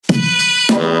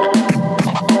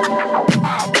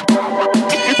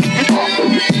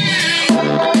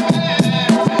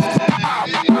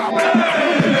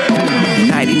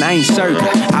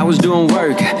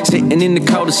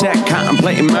cul-de-sac,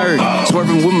 contemplating murder.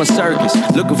 Swerving with my circus,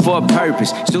 looking for a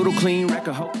purpose. Pseudo clean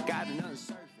record, hope got another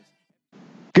surface.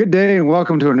 Good day and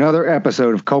welcome to another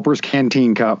episode of Culper's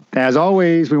Canteen Cup. As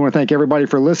always, we want to thank everybody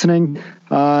for listening,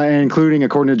 including,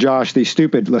 according to Josh, the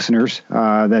stupid listeners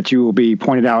that you will be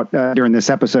pointed out during this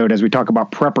episode as we talk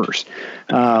about preppers.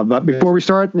 But before we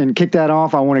start and kick that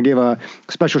off, I want to give a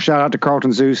special shout out to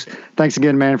Carlton Zeus. Thanks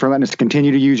again, man, for letting us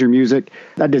continue to use your music.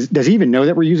 Does he even know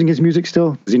that we're using his music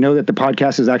still? Does he know that the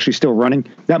podcast is actually still running?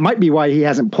 That might be why he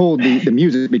hasn't pulled the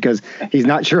music, because he's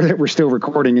not sure that we're still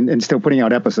recording and still putting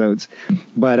out episodes.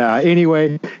 But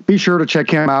anyway, be sure to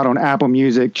check him out on Apple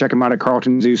Music. Check him out at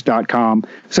carltonzeus.com.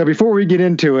 So before we get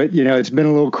into it, it's been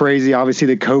a little crazy. Obviously,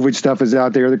 the COVID stuff is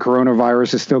out there. The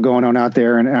coronavirus is still going on out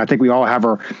there. And I think we all have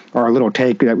our little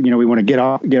take that, we want to get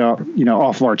off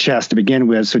of our chest to begin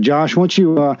with. So, Josh, why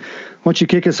don't you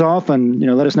kick us off and,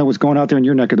 let us know what's going out there in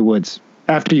your neck of the woods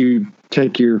after you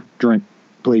take your drink,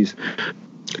 please.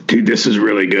 Dude, this is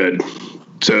really good.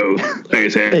 So, like I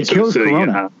said, it kills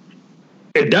corona.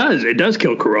 It does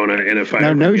kill corona. And if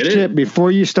I no shit,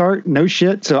 before you start, no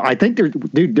shit. So I think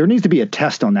there needs to be a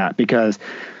test on that, because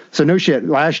no shit,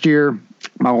 last year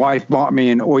my wife bought me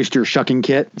an oyster shucking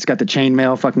kit. It's got the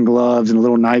chainmail fucking gloves and a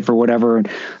little knife or whatever. And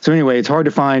so anyway, it's hard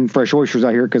to find fresh oysters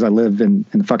out here because I live in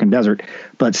the fucking desert.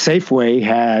 But Safeway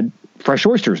had fresh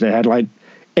oysters. They had like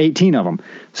 18 of them.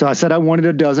 So I said I wanted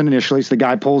a dozen initially. So the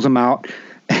guy pulls them out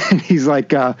and he's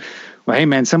like, well, hey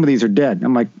man, some of these are dead.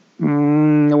 I'm like, why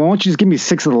don't you just give me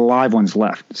 6 of the live ones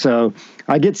left? So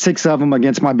I get 6 of them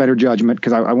against my better judgment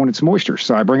because I wanted some oysters.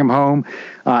 So I bring them home.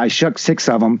 I shuck 6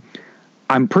 of them.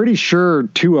 I'm pretty sure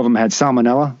 2 of them had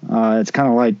salmonella. It's kind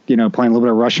of like, playing a little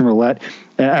bit of Russian roulette.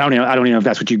 I don't even know if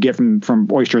that's what you get from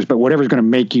oysters, but whatever's going to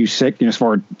make you sick, as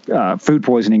far as food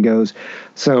poisoning goes.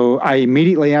 So I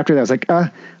immediately after that, I was like,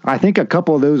 I think a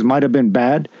couple of those might have been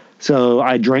bad. So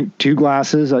I drank 2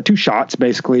 shots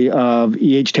basically of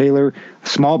E.H. Taylor,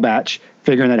 small batch,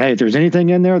 figuring that, hey, if there's anything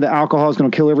in there, the alcohol is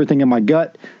going to kill everything in my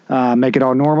gut, make it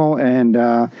all normal. And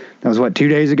that was 2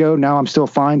 days ago. Now I'm still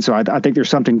fine. So I think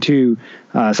there's something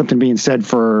being said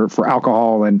for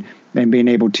alcohol and being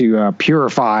able to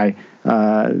purify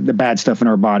the bad stuff in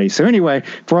our body. So anyway,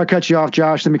 before I cut you off,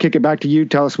 Josh, let me kick it back to you.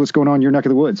 Tell us what's going on in your neck of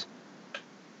the woods.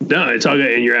 No, it's all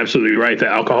good, and you're absolutely right. The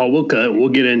alcohol, we'll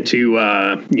get into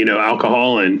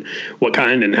alcohol and what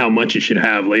kind and how much you should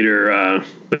have later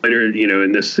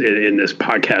in this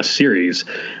podcast series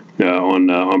on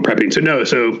prepping.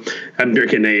 So I'm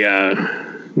drinking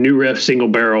a New Riff single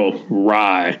barrel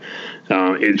rye.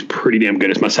 It's pretty damn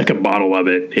good. It's my second bottle of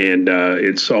it, and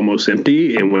it's almost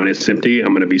empty. And when it's empty, I'm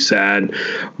going to be sad.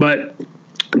 But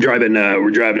we're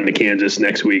driving to Kansas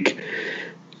next week.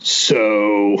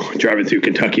 So driving through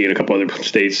Kentucky and a couple other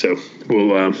states, so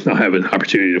I'll have an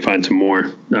opportunity to find some more.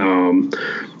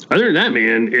 Other than that,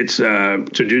 man, it's so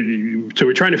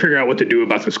we're trying to figure out what to do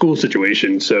about the school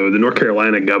situation. So the North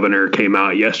Carolina governor came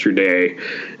out yesterday,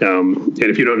 and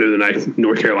if you don't know, the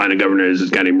North Carolina governor is this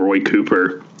guy named Roy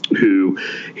Culper, who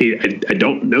I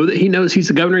don't know that he knows he's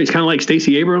the governor. He's kind of like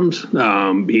Stacey Abrams.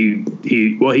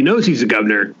 He knows he's the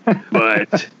governor,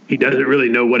 but he doesn't really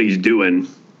know what he's doing.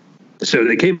 So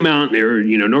they came out and they were,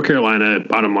 North Carolina,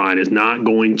 bottom line, is not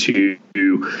going to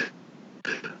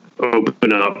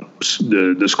open up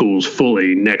the schools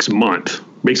fully next month,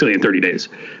 basically in 30 days,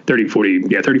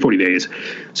 40 days.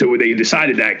 So they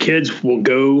decided that kids will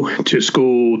go to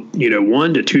school,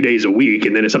 1 to 2 days a week,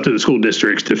 and then it's up to the school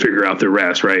districts to figure out the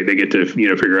rest, right? They get to,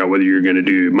 figure out whether you're going to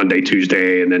do Monday,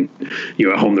 Tuesday, and then,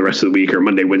 at home the rest of the week, or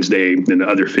Monday, Wednesday, then the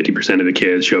other 50% of the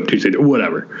kids show up Tuesday,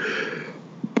 whatever.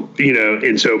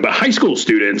 And so, but high school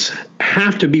students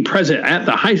have to be present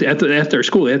at their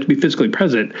school. They have to be physically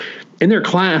present in their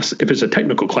class. If it's a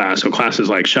technical class, so classes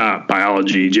like shop,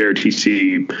 biology,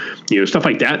 JRTC, stuff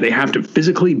like that, they have to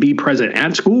physically be present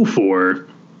at school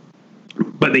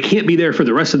but they can't be there for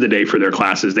the rest of the day for their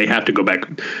classes. They have to go back,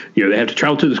 they have to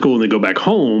travel to the school and then go back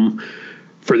home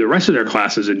for the rest of their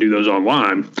classes and do those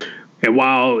online. And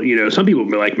while, some people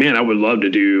will be like, man, I would love to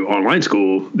do online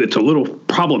school, it's a little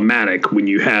problematic when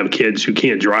you have kids who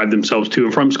can't drive themselves to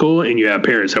and from school and you have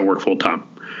parents that work full time,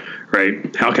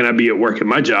 right? How can I be at work at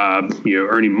my job,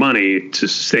 earning money to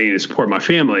sustain and support my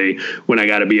family when I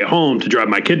got to be at home to drive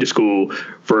my kid to school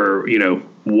for,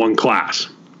 1 class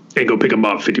and go pick them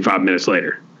up 55 minutes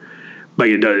later?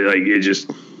 Like, it's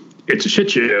a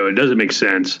shit show. It doesn't make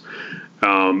sense.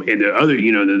 And the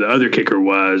other kicker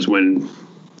was when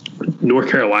North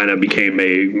Carolina became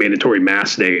a mandatory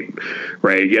mask state,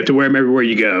 right? You have to wear them everywhere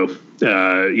you go.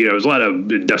 There's a lot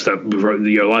of dust up. A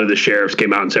lot of the sheriffs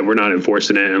came out and said, we're not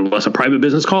enforcing it unless a private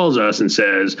business calls us and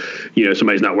says,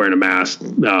 somebody's not wearing a mask,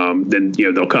 then,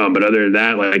 they'll come. But other than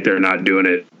that, like, they're not doing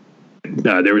it.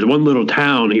 There was one little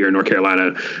town here in North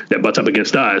Carolina that butts up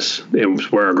against us, and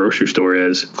where our grocery store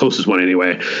is, closest one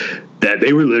anyway, that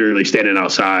they were literally standing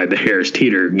outside the Harris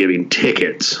Teeter giving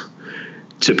tickets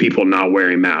to people not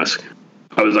wearing masks.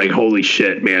 I was like, holy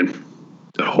shit, man.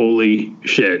 Holy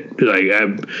shit. Like,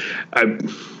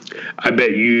 I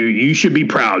bet you should be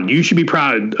proud. You should be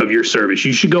proud of your service.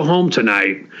 You should go home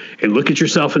tonight and look at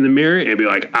yourself in the mirror and be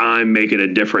like, I'm making a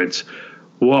difference.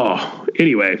 Whoa.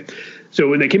 Anyway, so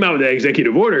when they came out with the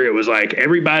executive order, it was like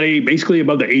everybody basically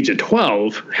above the age of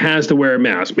 12 has to wear a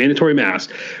mask, mandatory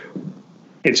mask.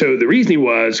 And so the reasoning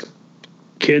was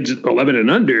kids 11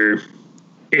 and under,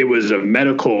 it was a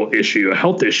medical issue, a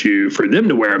health issue for them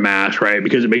to wear a mask, right?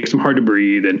 Because it makes them hard to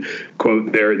breathe, and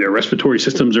quote, their respiratory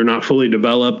systems are not fully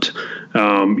developed.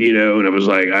 And I was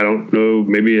like, I don't know,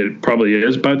 maybe it probably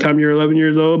is by the time you're 11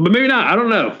 years old, but maybe not. I don't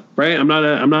know, right? I'm not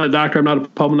a doctor. I'm not a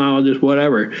pulmonologist,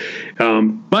 whatever.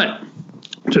 But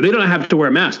so they don't have to wear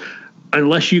a mask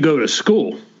unless you go to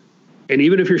school. And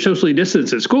even if you're socially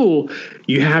distanced at school,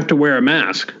 you have to wear a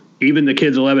mask. Even the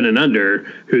kids 11 and under,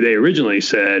 who they originally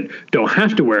said don't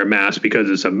have to wear a mask because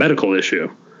it's a medical issue.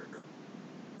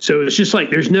 So it's just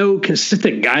like there's no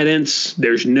consistent guidance.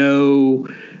 There's no,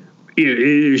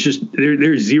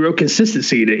 there's zero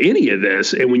consistency to any of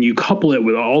this. And when you couple it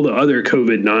with all the other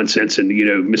COVID nonsense and,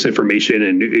 misinformation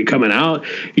and coming out,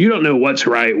 you don't know what's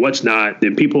right, what's not.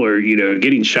 And people are,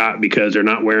 getting shot because they're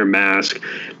not wearing masks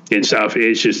and stuff.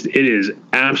 It is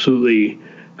absolutely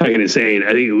insane.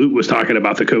 I think Luke was talking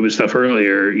about the COVID stuff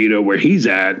earlier, where he's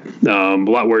at, a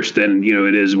lot worse than,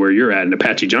 it is where you're at in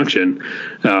Apache Junction.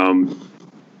 I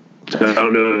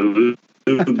don't know.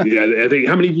 I think,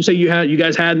 how many did you say you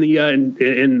guys had in the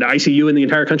ICU in the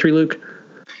entire country, Luke?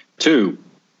 Two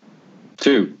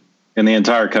in the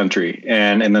entire country.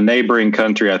 And in the neighboring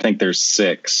country, I think there's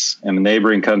 6. And the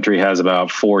neighboring country has about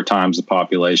 4 times the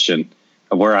population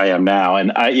of where I am now.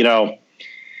 And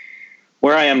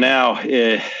where I am now,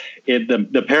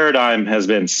 the paradigm has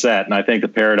been set, and I think the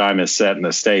paradigm is set in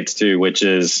the States too, which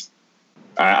is,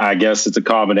 I guess it's a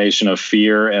combination of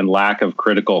fear and lack of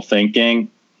critical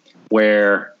thinking,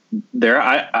 where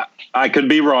I could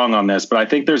be wrong on this, but I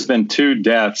think there's been 2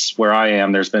 deaths where I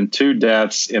am. There's been 2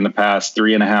 deaths in the past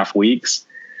 3.5 weeks,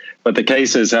 but the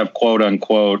cases have quote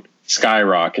unquote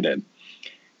skyrocketed.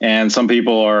 And some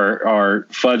people are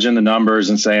fudging the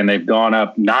numbers and saying they've gone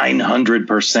up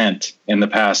 900% in the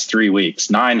past 3 weeks,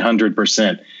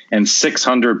 900%, and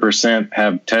 600%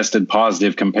 have tested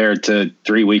positive compared to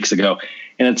 3 weeks ago.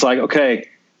 And it's like, okay,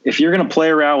 if you're going to play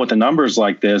around with the numbers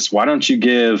like this, why don't you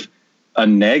give a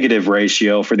negative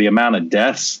ratio for the amount of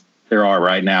deaths there are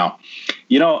right now?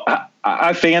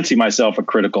 I fancy myself a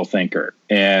critical thinker,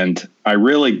 and I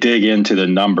really dig into the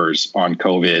numbers on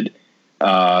COVID.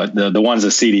 The ones the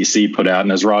CDC put out.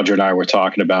 And as Roger and I were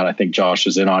talking about, I think Josh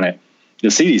was in on it. The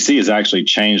CDC has actually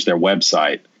changed their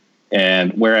website.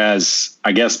 And whereas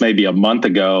I guess maybe a month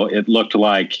ago, it looked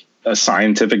like a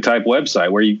scientific type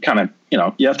website where you kind of,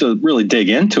 you have to really dig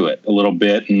into it a little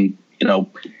bit and,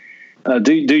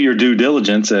 do your due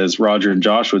diligence, as Roger and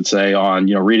Josh would say, on,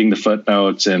 reading the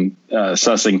footnotes and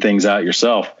sussing things out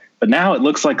yourself. But now it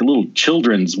looks like a little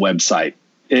children's website.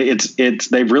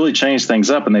 They've really changed things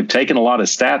up, and they've taken a lot of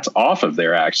stats off of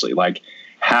there, actually, like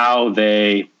how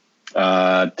they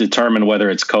determine whether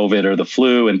it's COVID or the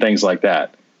flu and things like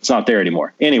that. It's not there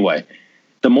anymore. Anyway,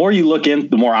 the more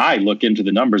I look into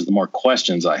the numbers, the more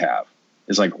questions I have.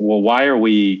 It's like, well, why are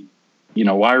we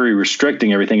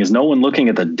restricting everything? Is no one looking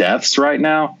at the deaths right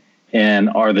now? And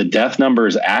are the death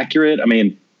numbers accurate? I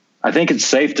mean, I think it's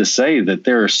safe to say that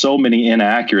there are so many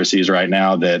inaccuracies right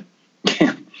now that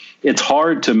it's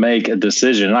hard to make a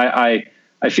decision. I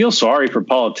feel sorry for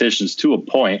politicians to a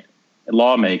point,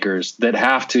 lawmakers that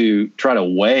have to try to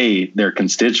weigh their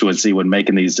constituency when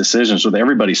making these decisions with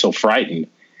everybody so frightened.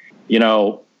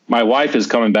 My wife is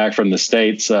coming back from the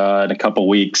States in a couple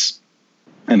weeks,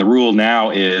 and the rule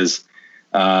now is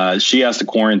she has to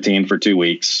quarantine for 2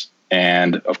 weeks.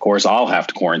 And of course, I'll have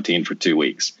to quarantine for 2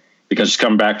 weeks because she's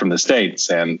coming back from the States.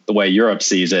 And the way Europe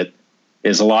sees it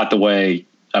is a lot the way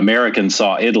Americans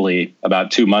saw Italy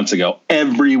about 2 months ago.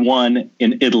 Everyone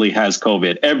in Italy has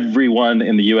COVID. Everyone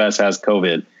in the U.S. has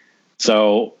COVID.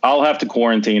 So I'll have to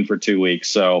quarantine for 2 weeks.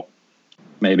 So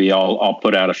maybe I'll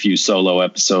put out a few solo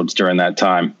episodes during that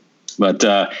time. But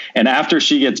and after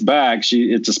she gets back,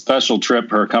 it's a special trip.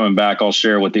 Her coming back, I'll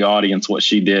share with the audience what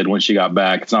she did when she got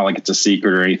back. It's not like it's a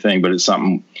secret or anything, but it's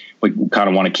something we kind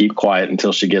of want to keep quiet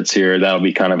until she gets here. That'll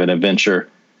be kind of an adventure.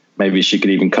 Maybe she could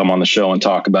even come on the show and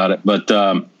talk about it. But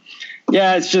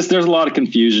yeah, it's just there's a lot of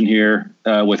confusion here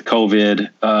with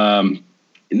COVID.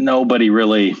 Nobody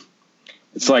really.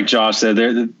 It's like Josh said,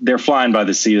 they're flying by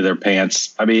the seat of their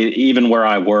pants. I mean, even where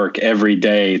I work every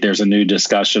day, there's a new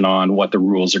discussion on what the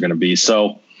rules are going to be.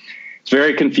 So it's a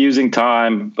very confusing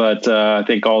time, but I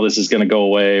think all this is going to go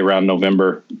away around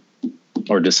November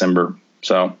or December.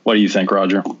 So what do you think,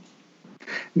 Roger?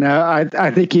 No,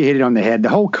 I think you hit it on the head. The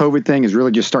whole COVID thing is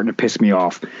really just starting to piss me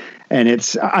off. And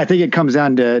I think it comes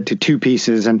down to two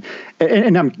pieces. And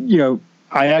I'm,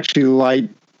 I actually like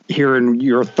hearing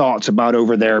your thoughts about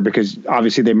over there, because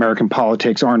obviously the American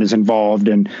politics aren't as involved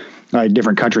in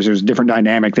different countries. There's a different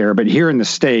dynamic there. But here in the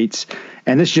States,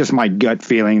 and this is just my gut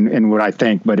feeling and what I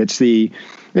think, but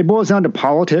it boils down to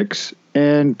politics,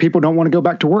 and people don't want to go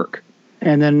back to work.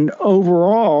 And then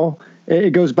overall,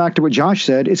 it goes back to what Josh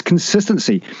said. It's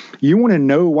consistency. You want to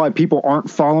know why people aren't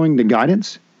following the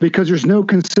guidance? Because there's no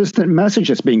consistent message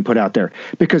that's being put out there.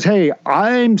 Because, hey,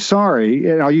 I'm sorry,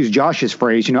 and I'll use Josh's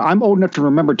phrase, I'm old enough to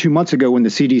remember 2 months ago when the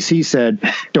CDC said,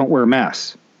 don't wear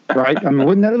masks, right? I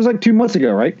mean, it was like 2 months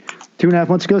ago, right? 2.5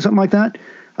 months ago, something like that.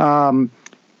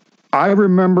 I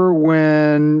remember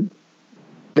when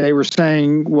they were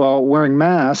saying, well, wearing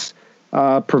masks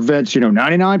prevents,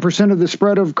 99% of the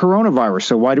spread of coronavirus.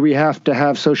 So why do we have to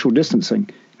have social distancing?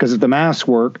 Because if the masks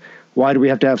work, why do we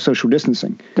have to have social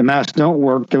distancing? The masks don't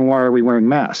work, then why are we wearing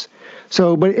masks?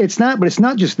 So, but it's not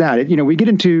just that. We get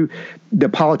into the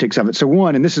politics of it. So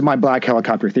one, and this is my black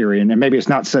helicopter theory, and maybe it's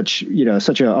not such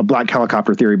a black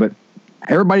helicopter theory, but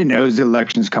everybody knows the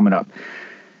election's coming up.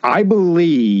 I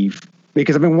believe,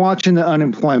 because I've been watching the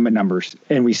unemployment numbers,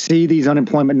 and we see these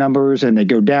unemployment numbers, and they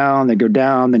go down,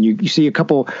 then you see a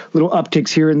couple little upticks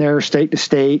here and there, state to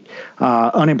state,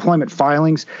 unemployment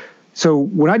filings. So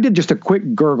when I did just a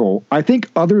quick Google, I think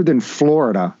other than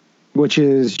Florida, which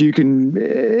is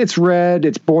it's red,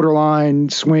 it's borderline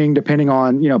swing depending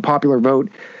on, popular vote,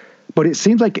 but it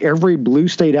seems like every blue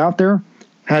state out there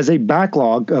has a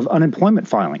backlog of unemployment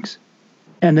filings.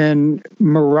 And then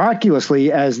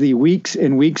miraculously, as the weeks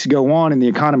and weeks go on and the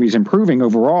economy is improving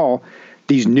overall,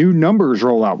 these new numbers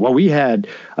roll out. Well, we had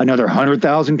another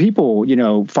 100,000 people,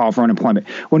 file for unemployment.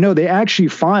 Well, no, they actually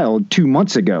filed 2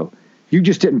 months ago. You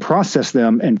just didn't process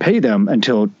them and pay them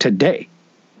until today.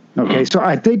 Okay, so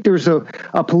I think there's a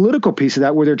political piece of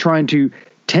that where they're trying to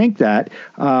tank that,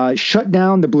 shut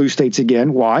down the blue states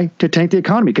again. Why? To tank the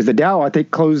economy. Because the Dow, I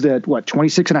think, closed at,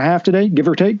 26.5 today, give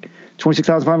or take,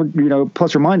 26,500,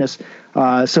 plus or minus.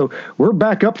 So we're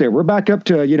back up there. We're back up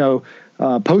to,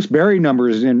 post-Berry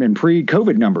numbers and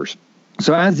pre-COVID numbers.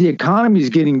 So as the economy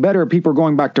is getting better, people are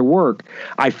going back to work.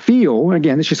 I feel,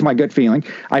 again, this is just my gut feeling,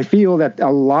 I feel that a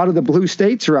lot of the blue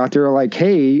states are out there like,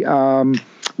 hey,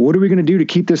 what are we going to do to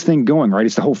keep this thing going, right?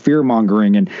 It's the whole fear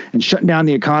mongering and shutting down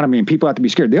the economy, and people have to be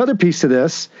scared. The other piece to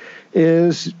this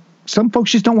is some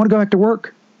folks just don't want to go back to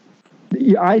work.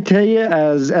 I tell you,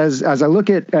 as I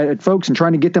look at folks and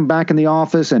trying to get them back in the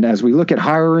office, and as we look at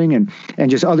hiring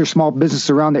and just other small businesses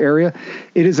around the area,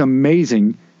 it is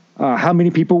amazing how many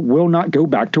people will not go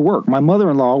back to work. My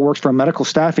mother-in-law works for a medical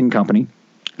staffing company,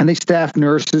 and they staff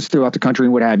nurses throughout the country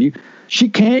and what have you.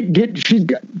 She's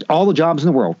got all the jobs in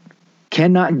the world,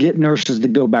 cannot get nurses to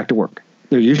go back to work.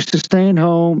 They're used to staying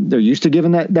home. They're used to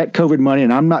giving that COVID money.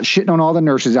 And I'm not shitting on all the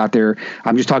nurses out there.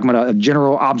 I'm just talking about a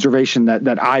general observation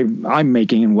that I'm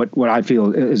making and what I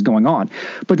feel is going on.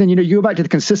 But then, you go back to the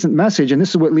consistent message, and this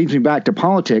is what leads me back to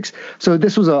politics. So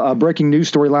this was a breaking news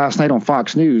story last night on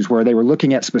Fox News where they were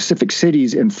looking at specific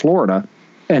cities in Florida.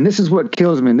 And this is what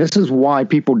kills me, and this is why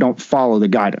people don't follow the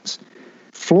guidance.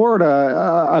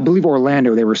 Florida, I believe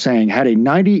Orlando, they were saying, had a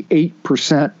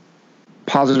 98%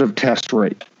 positive test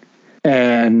rate.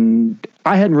 And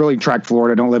I hadn't really tracked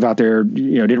Florida. I don't live out there,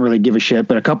 didn't really give a shit.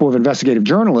 But a couple of investigative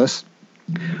journalists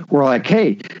were like,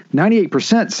 hey,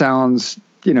 98% sounds,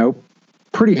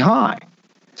 pretty high.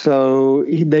 So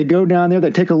they go down there, they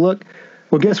take a look.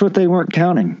 Well, guess what they weren't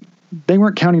counting? They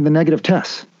weren't counting the negative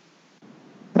tests.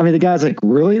 I mean, the guy's like,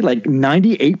 really? Like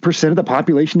 98% of the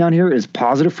population down here is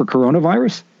positive for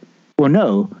coronavirus? Well,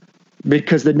 no,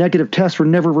 because the negative tests were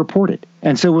never reported.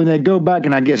 And so when they go back,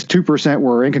 and I guess 2%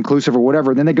 were inconclusive or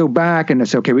whatever, then they go back and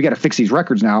it's okay, we got to fix these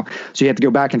records now. So you have to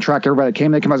go back and track everybody that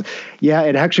came. They come out. Yeah,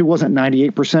 it actually wasn't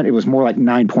 98%. It was more like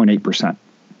 9.8%.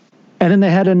 And then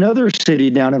they had another city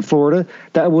down in Florida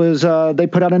that was, they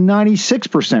put out a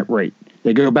 96% rate.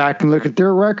 They go back and look at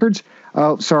their records.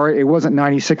 Oh, sorry, it wasn't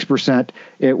 96%.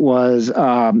 It was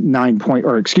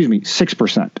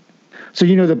 6%. So,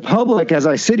 the public, as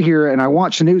I sit here and I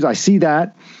watch the news, I see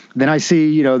that. Then I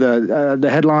see, the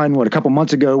headline, a couple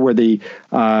months ago where the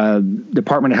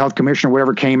Department of Health Commissioner,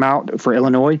 whatever, came out for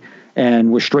Illinois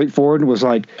and was straightforward and was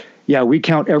like, yeah, we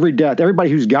count every death. Everybody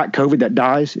who's got COVID that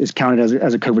dies is counted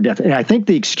as a COVID death. And I think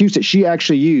the excuse that she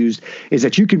actually used is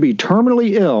that you could be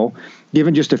terminally ill,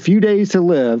 given just a few days to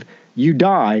live, you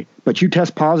die, but you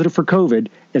test positive for COVID,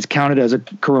 it's counted as a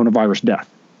coronavirus death,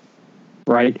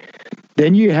 right?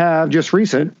 Then you have you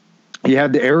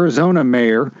have the Arizona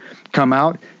mayor come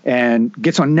out and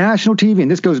gets on national TV,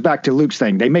 and this goes back to Luke's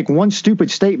thing. They make one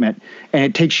stupid statement, and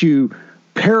it takes you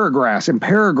paragraphs and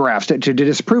paragraphs to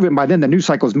disprove it, and by then the news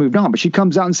cycle has moved on. But she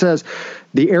comes out and says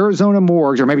the Arizona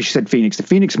morgues, or maybe she said Phoenix, the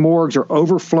Phoenix morgues are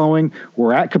overflowing,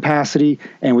 we're at capacity,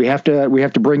 and we have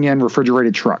to bring in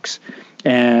refrigerated trucks.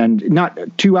 And not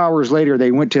 2 hours later,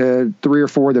 they went to 3 or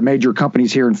 4 of the major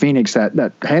companies here in Phoenix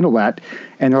that handle that.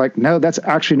 And they're like, no, that's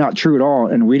actually not true at all.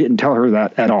 And we didn't tell her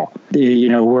that at all.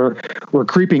 We're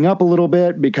creeping up a little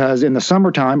bit because in the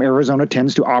summertime, Arizona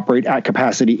tends to operate at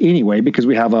capacity anyway because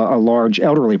we have a large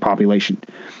elderly population.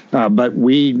 But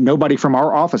nobody from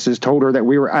our offices told her that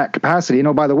we were at capacity. And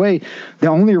oh, by the way, the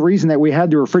only reason that we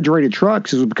had the refrigerated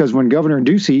trucks is because when Governor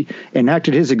Ducey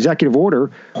enacted his executive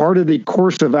order, part of the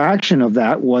course of action of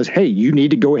that was, hey, you need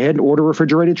to go ahead and order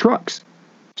refrigerated trucks.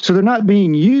 So they're not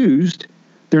being used.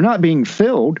 They're not being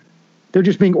filled. They're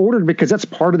just being ordered because that's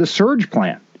part of the surge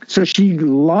plan. So she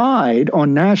lied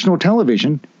on national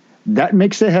television. That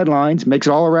makes the headlines, makes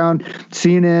it all around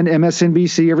CNN,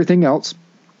 MSNBC, everything else,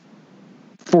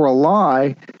 for a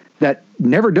lie that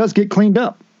never does get cleaned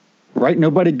up, right?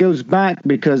 Nobody goes back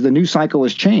because the news cycle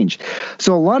has changed.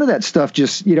 So a lot of that stuff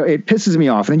just, it pisses me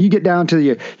off. And then you get down to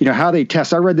the, how they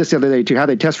test. I read this the other day too, how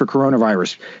they test for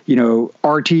coronavirus, the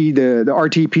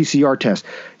RT-PCR test.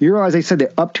 You realize they said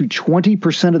that up to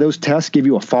 20% of those tests give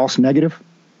you a false negative?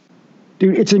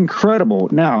 Dude, it's incredible.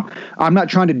 Now, I'm not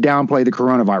trying to downplay the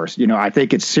coronavirus. I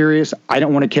think it's serious. I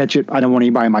don't want to catch it. I don't want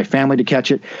anybody in my family to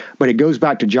catch it. But it goes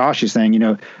back to Josh's thing.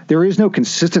 There is no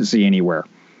consistency anywhere.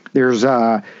 There's,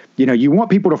 you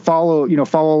want people to follow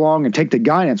along and take the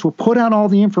guidance. Well, put out all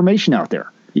the information out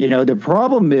there. The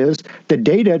problem is the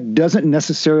data doesn't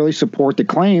necessarily support the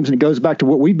claims, and it goes back to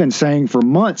what we've been saying for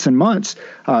months and months.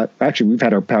 Actually, we've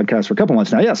had our podcast for a couple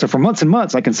months now. Yeah, so for months and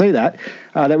months, I can say that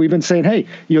we've been saying, hey,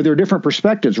 there are different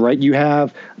perspectives, right? You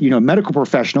have, medical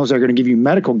professionals that are going to give you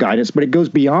medical guidance, but it goes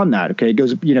beyond that, okay? It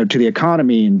goes, to the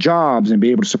economy and jobs and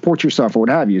be able to support yourself or what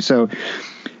have you. So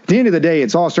at the end of the day,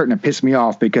 it's all starting to piss me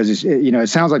off because it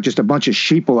sounds like just a bunch of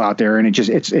sheeple out there, and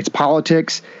it's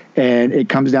politics, and it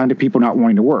comes down to people not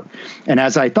wanting to work. And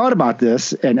as I thought about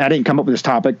this, and I didn't come up with this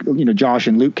topic, Josh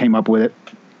and Luke came up with it.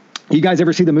 You guys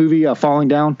ever see the movie Falling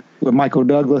Down with Michael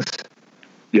Douglas?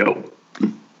 Yo,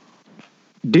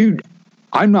 dude,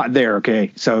 I'm not there.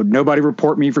 Okay, so nobody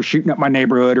report me for shooting up my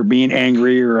neighborhood or being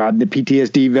angry or the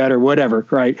PTSD vet or whatever,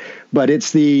 right? But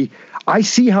I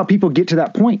see how people get to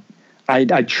that point.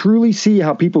 I truly see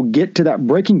how people get to that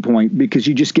breaking point because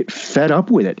you just get fed up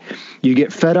with it. You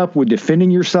get fed up with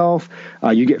defending yourself.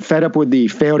 You get fed up with the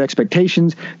failed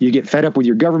expectations. You get fed up with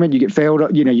your government. You get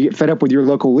fed up with your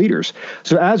local leaders.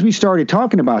 So as we started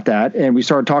talking about that, and we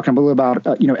started talking a little about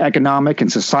economic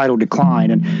and societal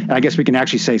decline, and I guess we can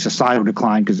actually say societal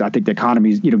decline because I think the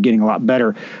economy is getting a lot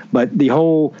better. But the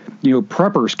whole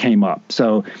preppers came up.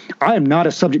 So I am not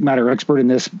a subject matter expert in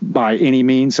this by any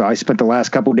means. So I spent the last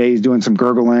couple of days doing some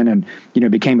gurgling and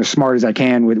became as smart as I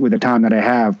can with the time that I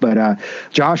have. But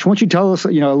Josh, why don't you tell us a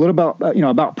little about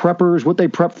about preppers, what they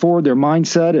prep for, their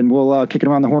mindset, and we'll kick it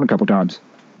around the horn a couple times.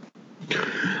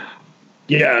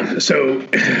 Yeah. So, all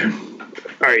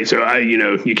right. So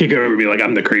you kick it over me like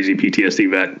I'm the crazy PTSD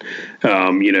vet,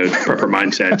 prepper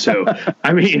mindset. So,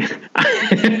 I mean,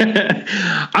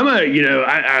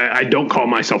 I don't call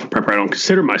myself a prepper. I don't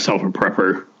consider myself a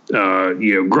prepper.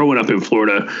 Growing up in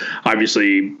Florida,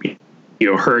 obviously,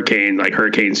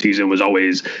 hurricane season was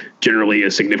always generally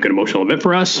a significant emotional event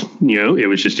for us. It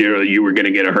was just, you were going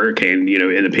to get a hurricane,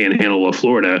 in the panhandle of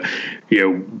Florida,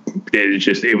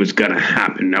 it was going to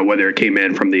happen. Now, whether it came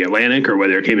in from the Atlantic or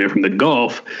whether it came in from the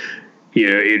Gulf,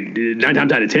 9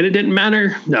 times out of 10, it didn't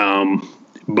matter.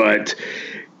 But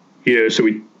so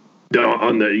we,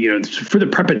 on the, for the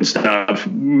prepping stuff,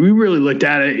 we really looked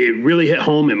at it. It really hit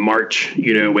home in March,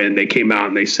 when they came out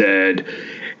and they said,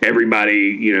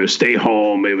 everybody, stay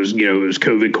home. It was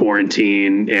COVID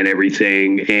quarantine and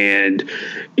everything. And,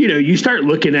 you start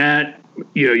looking at,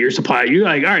 your supply. You're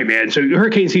like, all right, man. So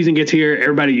hurricane season gets here.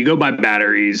 Everybody, you go buy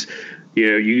batteries.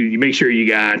 You make sure you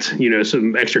got,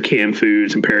 some extra canned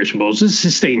foods and perishables. Just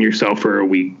sustain yourself for a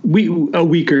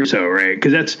week or so, right?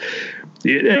 Because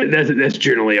that's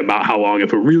generally about how long.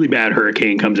 If a really bad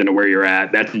hurricane comes into where you're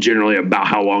at, that's generally about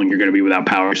how long you're going to be without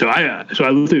power. So I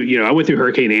went through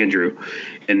Hurricane Andrew,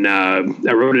 and I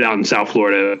rode it out in South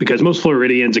Florida because most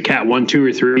Floridians, a Cat 1, 2,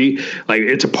 or 3, like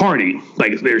it's a party.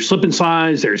 Like there's slip and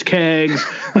slides, there's kegs,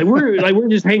 we're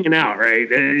just hanging out,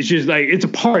 right? And it's just like it's a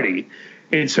party.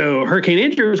 And so Hurricane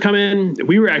Andrew was coming.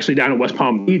 We were actually down at West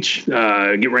Palm Beach,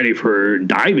 getting ready for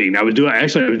diving. I was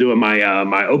doing my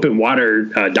my open water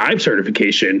dive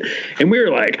certification, and we were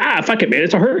like, fuck it, man,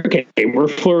 it's a hurricane. We're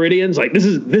Floridians, like this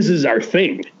is our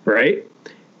thing, right?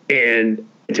 And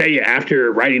I tell you, after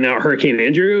riding out Hurricane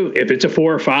Andrew, if it's a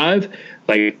 4 or 5,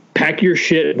 like pack your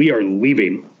shit, we are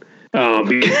leaving.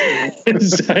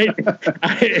 Because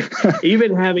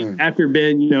even after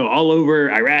been, after all over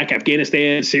Iraq,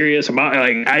 Afghanistan, Syria,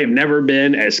 Somalia, I have never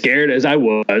been as scared as I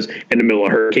was in the middle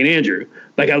of Hurricane Andrew.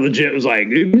 Like I legit was like,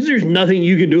 there's nothing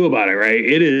you can do about it, right?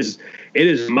 It is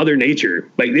Mother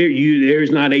Nature. Like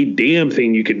there's not a damn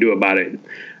thing you can do about it.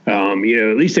 At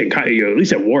least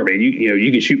at war, man,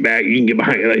 you can shoot back, you can get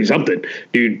behind like something,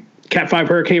 dude. Cat 5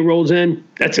 hurricane rolls in,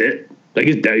 that's it. Like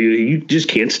you just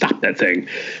can't stop that thing.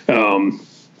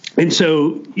 And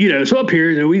so, so up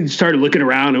here, we started looking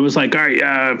around. It was like, all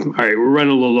right, we're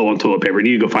running a little low on toilet paper. We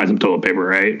need to go find some toilet paper,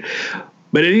 right?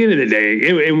 But at the end of the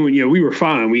day, we were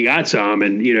fine. We got some,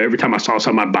 and every time I saw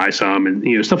some, I'd buy some,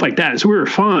 and stuff like that. And so we were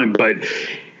fine. But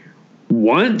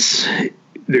once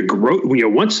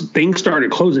once things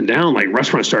started closing down, like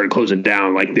restaurants started closing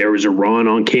down, like there was a run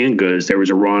on canned goods, there was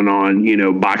a run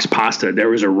on, boxed pasta, there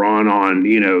was a run on,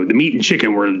 the meat and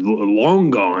chicken were long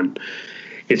gone.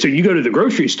 And so you go to the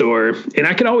grocery store, and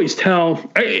I could always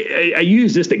tell, I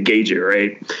use this to gauge it,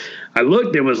 right? I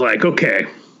looked and was like, okay,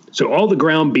 so all the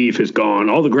ground beef is gone,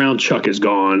 all the ground chuck is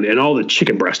gone, and all the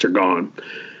chicken breasts are gone.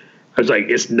 I was like,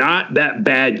 it's not that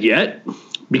bad yet,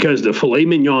 because the filet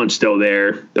mignon's still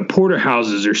there, the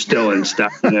porterhouses are still in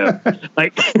stock,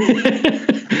 like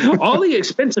all the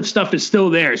expensive stuff is still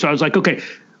there. So I was like, okay,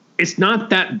 it's not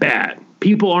that bad.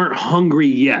 People aren't hungry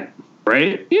yet,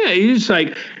 right? Yeah, it's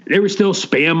like there was still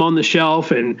Spam on the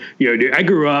shelf, and dude, I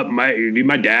grew up.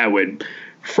 My dad would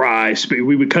fry.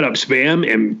 We would cut up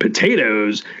Spam and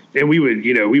potatoes, and we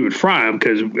would fry them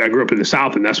because I grew up in the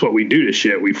South, and that's what we do to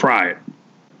shit. We fry it,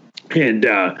 and.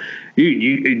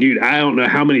 Dude, I don't know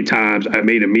how many times I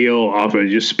made a meal off of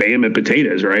just Spam and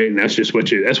potatoes, right? And that's just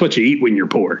what you eat when you're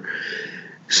poor.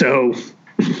 So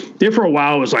there for a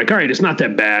while, I was like, all right, it's not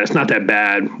that bad. It's not that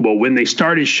bad. Well, when they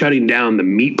started shutting down the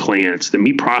meat plants, the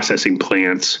meat processing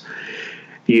plants,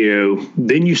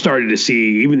 then you started to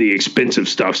see even the expensive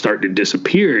stuff start to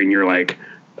disappear. And you're like,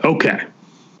 okay,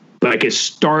 like it's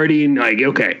starting, like,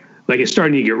 okay. Like it's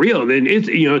starting to get real. Then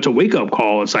it's a wake up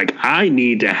call. It's like, I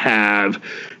need to have,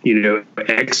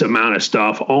 X amount of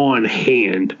stuff on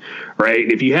hand,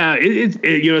 right? If you have,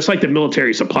 it's like the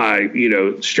military supply,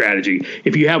 strategy.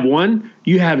 If you have 1,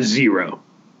 you have 0,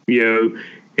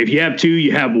 if you have 2,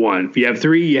 you have 1. If you have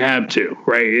 3, you have 2,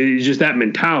 right? It's just that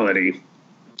mentality.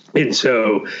 And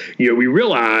so, we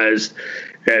realized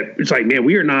that it's like, man,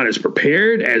 we are not as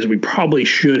prepared as we probably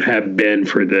should have been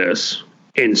for this.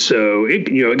 And so it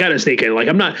got us thinking, like,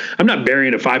 I'm not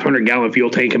burying a 500-gallon fuel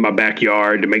tank in my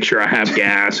backyard to make sure I have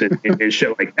gas and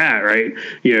shit like that, right?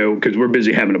 Because we're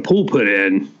busy having a pool put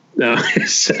in. They are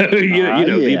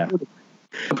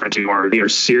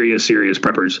serious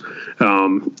preppers.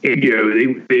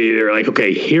 They're like,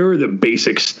 okay, here are the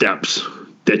basic steps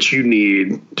that you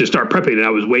need to start prepping. And I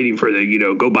was waiting for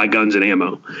the go buy guns and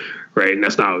ammo. Right. And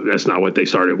that's not what they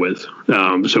started with.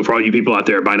 So for all you people out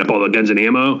there buying up all the guns and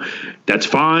ammo, that's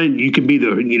fine. You could be the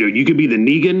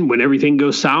Negan when everything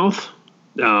goes south.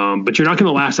 But you're not going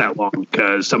to last that long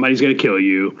because somebody's going to kill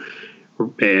you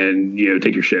and,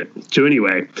 take your shit. So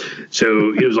anyway,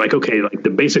 so it was like, okay, like the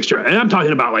basic stuff. And I'm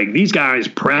talking about like these guys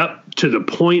prep to the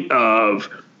point of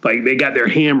like they got their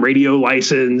ham radio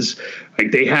license,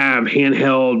 like they have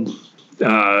handheld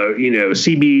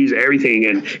CBs, everything.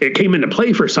 And it came into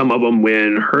play for some of them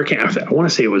when Hurricane, I want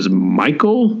to say it was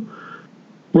Michael,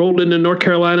 rolled into North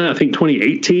Carolina, I think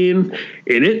 2018.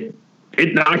 And it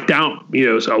knocked out,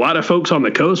 so a lot of folks on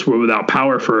the coast were without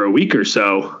power for a week or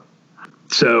so.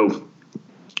 So,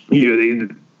 they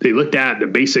looked at the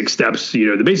basic steps,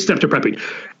 the basic steps to prepping.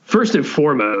 First and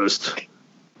foremost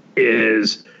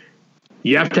is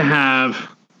you have to have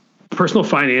personal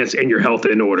finance and your health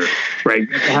in order, right?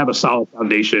 You have to have a solid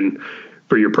foundation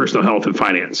for your personal health and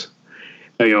finance.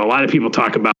 A lot of people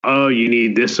talk about, you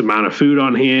need this amount of food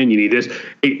on hand. You need this.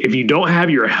 If you don't have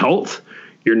your health,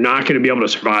 you're not going to be able to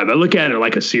survive. I look at it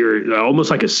like almost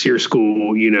like a SEER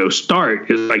school, start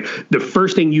is like the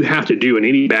first thing you have to do in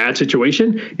any bad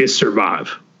situation is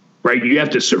survive, right? You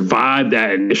have to survive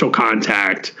that initial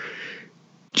contact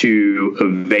to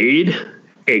evade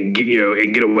and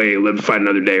get away and live to fight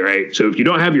another day, right? So if you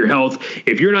don't have your health,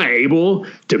 if you're not able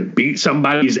to beat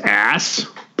somebody's ass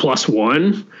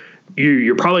 +1,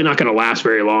 you're probably not going to last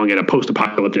very long in a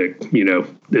post-apocalyptic,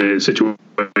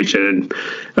 situation.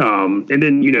 And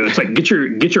then, it's like get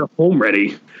your home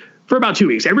ready for about 2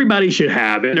 weeks. Everybody should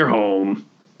have in their home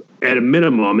at a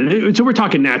minimum. And so we're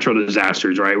talking natural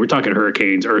disasters, right? We're talking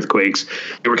hurricanes, earthquakes,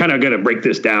 and we're kind of going to break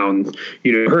this down,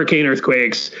 hurricane,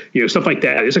 earthquakes, stuff like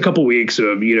that. It's a couple weeks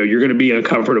of, you're going to be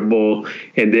uncomfortable.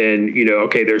 And then,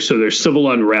 okay, there's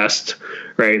civil unrest,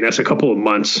 right? That's a couple of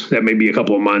months. That may be a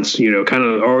couple of months,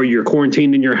 or you're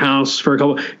quarantined in your house for a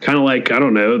couple, kind of like, I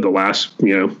don't know, the last,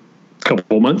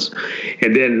 couple months.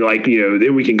 And then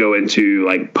then we can go into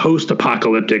like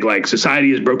post-apocalyptic, like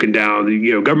society is broken down,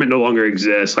 government no longer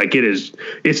exists. Like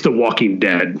it's the Walking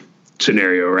Dead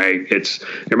scenario, right?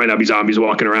 There might not be zombies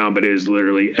walking around, but it is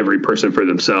literally every person for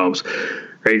themselves,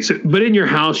 right? So, but in your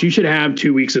house, you should have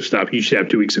 2 weeks of stuff. You should have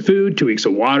 2 weeks of food, 2 weeks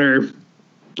of water.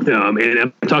 And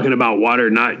I'm talking about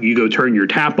water, not you go turn your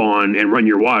tap on and run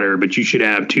your water, but you should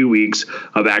have 2 weeks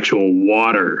of actual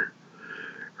water.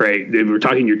 Right. We're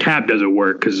talking your tap doesn't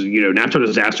work because, natural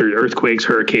disasters, earthquakes,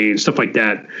 hurricanes, stuff like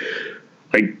that.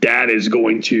 Like that is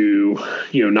going to,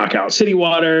 knock out city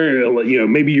water.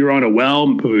 Maybe you're on a well,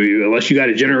 unless you got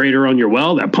a generator on your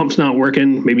well, that pump's not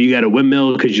working. Maybe you got a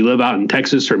windmill because you live out in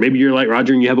Texas, or maybe you're like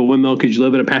Roger and you have a windmill because you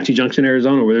live in Apache Junction,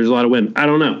 Arizona, where there's a lot of wind. I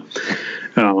don't know.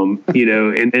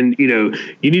 And then, you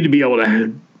need to be able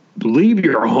to leave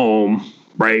your home.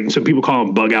 Right. So people call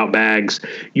them bug out bags.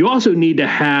 You also need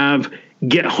to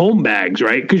get home bags,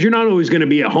 right? Because you're not always going to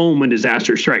be at home when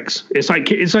disaster strikes. It's like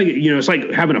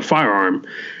having a firearm.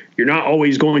 You're not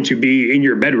always going to be in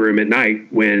your bedroom at night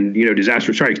when,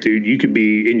 disaster strikes, dude. You could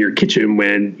be in your kitchen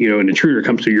when, an intruder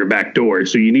comes through your back door.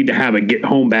 So you need to have a get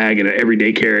home bag and an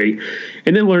everyday carry,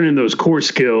 and then learning those core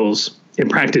skills and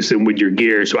practicing with your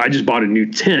gear. So I just bought a new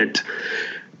tent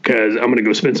because I'm going to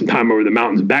go spend some time over the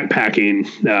mountains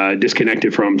backpacking,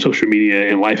 disconnected from social media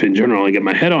and life in general, and get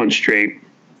my head on straight.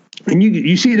 And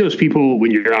you see those people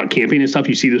when you're out camping and stuff.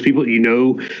 You see those people,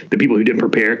 the people who didn't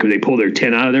prepare because they pull their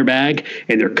tent out of their bag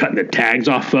and they're cutting the tags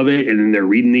off of it, and then they're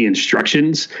reading the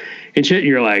instructions and shit. And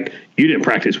you're like, you didn't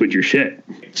practice with your shit.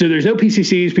 So there's no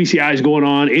PCCs, PCIs going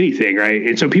on, anything, right?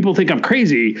 And so people think I'm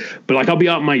crazy, but like I'll be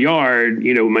out in my yard,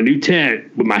 with my new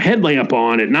tent with my headlamp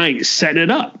on at night, setting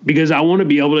it up because I want to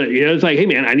be able to, it's like, hey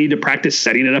man, I need to practice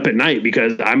setting it up at night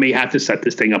because I may have to set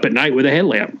this thing up at night with a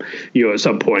headlamp, at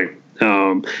some point.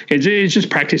 It's just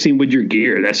practicing with your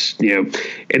gear. That's, and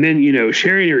then,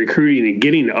 sharing and recruiting and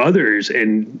getting others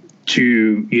and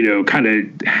to, kind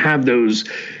of have those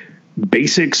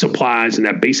basic supplies and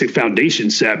that basic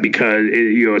foundation set because,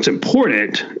 it's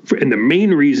important and the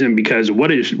main reason because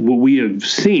what we have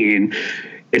seen,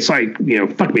 it's like,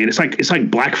 fuck man, it's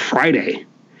like Black Friday,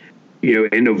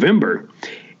 in November.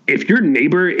 If your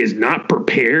neighbor is not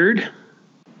prepared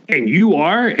and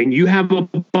you have a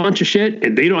bunch of shit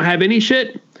and they don't have any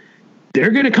shit,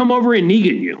 they're going to come over and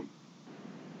Negan you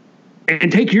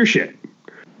and take your shit,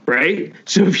 right?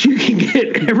 So if you can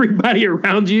get everybody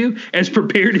around you as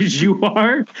prepared as you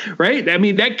are, right? I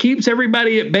mean, that keeps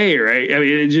everybody at bay, right? I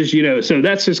mean, it's just, so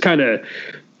that's kind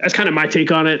of my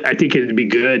take on it. I think it'd be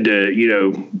good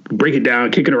to, break it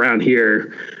down, kick it around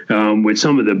here with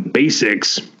some of the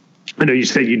basics. I know you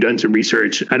said you've done some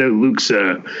research. I know Luke's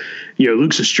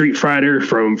a street fighter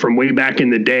from way back in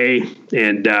the day.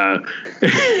 And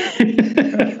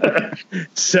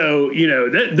so,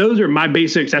 those are my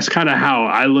basics. That's kind of how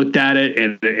I looked at it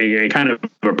and kind of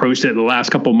approached it the last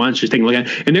couple of months, just taking a look at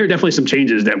it. And there are definitely some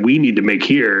changes that we need to make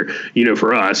here,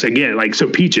 for us. Again, like, so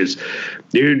peaches,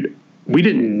 dude, we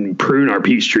didn't prune our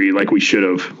peach tree like we should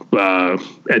have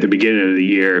at the beginning of the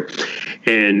year.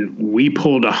 And we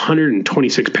pulled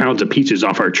 126 pounds of peaches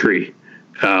off our tree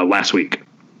last week.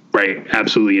 Right.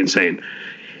 Absolutely insane.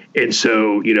 And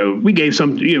so, we gave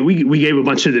some, we gave a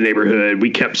bunch to the neighborhood.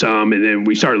 We kept some, and then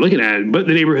we started looking at it, but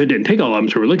the neighborhood didn't take all of them.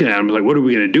 So we're looking at them like, what are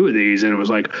we going to do with these? And it was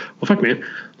like, well, fuck, man,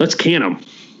 let's can them.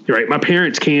 Right. My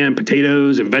parents can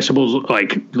potatoes and vegetables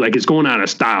like it's going out of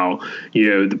style.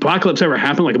 The apocalypse ever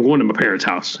happened, like I'm going to my parents'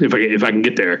 house if I can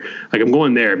get there. Like I'm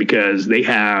going there because they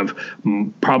have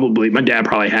my dad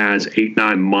probably has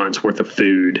 8-9 months worth of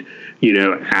food,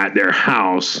 at their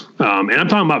house. And I'm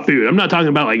talking about food. I'm not talking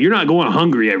about like you're not going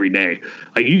hungry every day.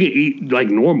 Like you can eat like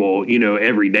normal,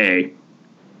 every day.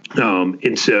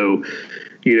 And so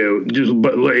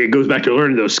but it goes back to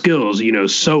learning those skills,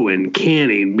 sewing,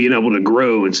 canning, being able to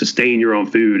grow and sustain your own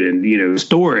food and,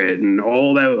 store it and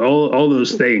all that, all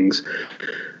those things.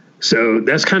 So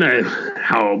that's kind of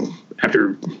how,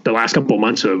 after the last couple of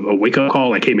months of a wake up call,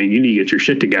 like, hey man, you need to get your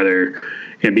shit together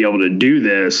and be able to do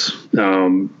this.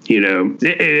 Everybody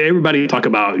talk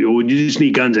about, you just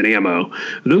need guns and ammo.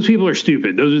 Those people are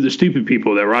stupid. Those are the stupid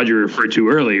people that Roger referred to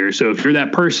earlier. So if you're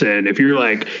that person, if you're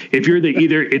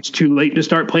either it's too late to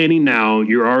start planning now,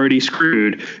 you're already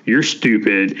screwed, you're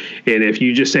stupid. And if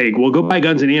you just say, well, go buy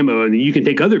guns and ammo and you can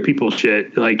take other people's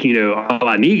shit, like, a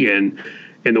la Negan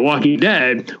in The Walking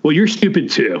Dead, well, you're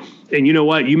stupid too. And you know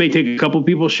what? You may take a couple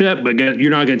people's shit, but you're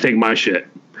not going to take my shit.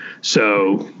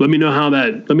 So let me know how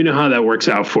that works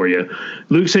out for you.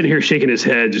 Luke's sitting here shaking his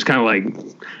head, just kind of like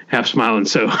half smiling.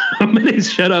 So I'm going to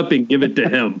shut up and give it to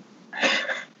him.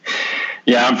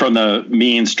 Yeah, I'm from the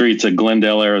mean streets of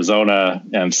Glendale, Arizona,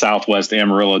 and Southwest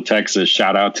Amarillo, Texas.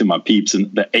 Shout out to my peeps in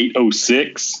the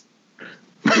 806.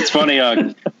 It's funny.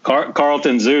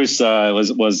 Carlton Zeus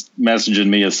was messaging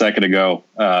me a second ago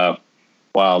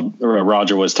while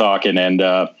Roger was talking, and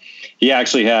he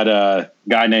actually had a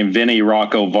guy named Vinny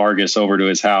Rocco Vargas over to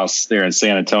his house there in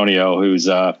San Antonio, who's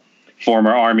a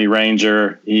former Army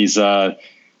Ranger. He's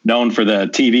known for the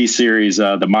TV series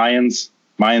The Mayans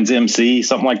MC,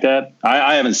 something like that.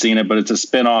 I haven't seen it, but it's a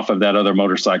spinoff of that other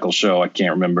motorcycle show. I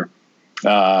can't remember.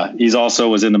 He's also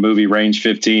was in the movie Range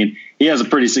 15. He has a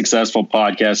pretty successful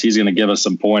podcast. He's going to give us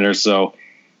some pointers. So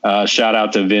shout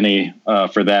out to Vinny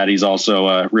for that. He's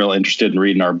also real interested in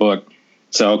reading our book.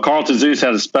 So Carlton Zeus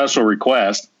has a special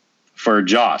request for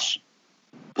Josh.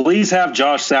 Please have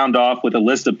Josh sound off with a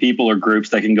list of people or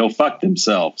groups that can go fuck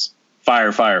themselves.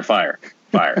 Fire, fire, fire,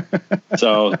 fire.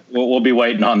 So we'll be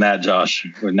waiting on that, Josh,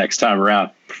 for next time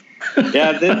around.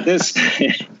 Yeah, this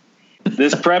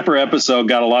prepper episode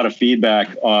got a lot of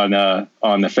feedback on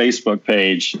the Facebook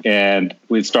page, and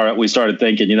we started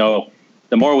thinking,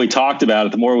 the more we talked about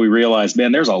it, the more we realized,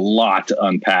 man, there's a lot to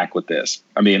unpack with this.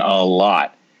 I mean, a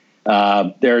lot.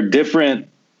 There are different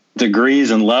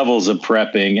degrees and levels of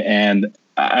prepping, and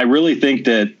I really think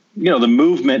that the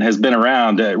movement has been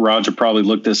around. Roger probably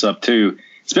looked this up too.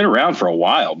 It's been around for a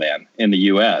while, man, in the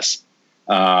U.S.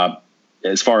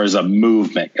 As far as a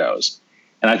movement goes.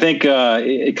 And I think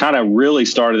it kind of really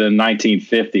started in the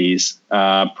 1950s,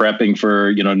 prepping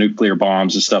for, nuclear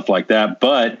bombs and stuff like that.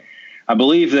 But I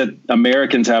believe that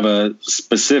Americans have a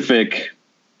specific,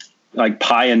 like,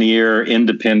 pioneer,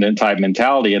 independent type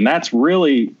mentality. And that's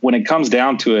really, when it comes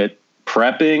down to it,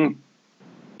 prepping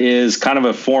is kind of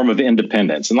a form of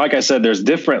independence. And like I said, there's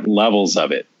different levels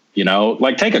of it,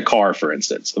 like take a car, for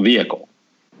instance, a vehicle.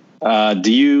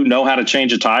 Do you know how to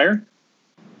change a tire?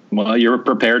 Well, you're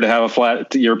prepared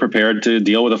to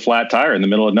deal with a flat tire in the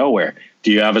middle of nowhere.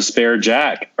 Do you have a spare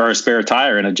jack or a spare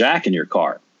tire and a jack in your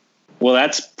car? Well,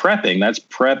 that's prepping. That's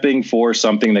prepping for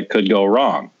something that could go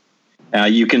wrong.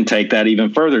 You can take that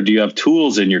even further. Do you have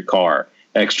tools in your car?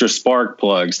 Extra spark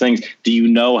plugs, things. Do you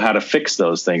know how to fix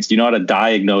those things? Do you know how to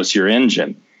diagnose your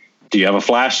engine? Do you have a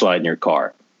flashlight in your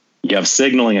car? Do you have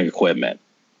signaling equipment?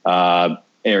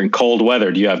 In cold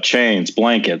weather, do you have chains,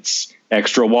 blankets,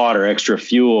 extra water, extra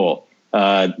fuel,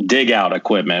 dig out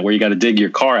equipment where you got to dig your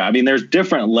car out? I mean, there's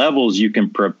different levels you can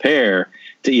prepare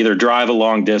to either drive a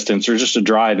long distance or just to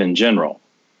drive in general.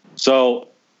 So,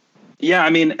 yeah, I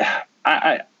mean,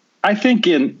 I think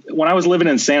when I was living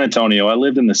in San Antonio, I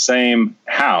lived in the same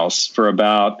house for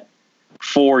about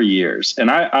 4 years. And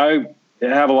I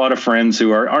have a lot of friends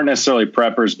who aren't necessarily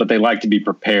preppers, but they like to be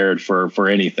prepared for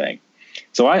anything.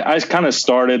 So I kind of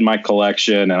started my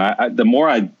collection, and the more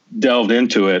I delved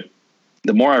into it,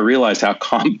 the more I realized how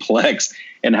complex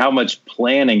and how much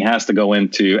planning has to go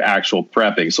into actual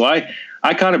prepping. So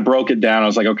I kind of broke it down. I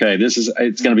was like, okay,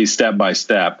 it's going to be step by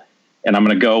step. And I'm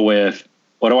going to go with,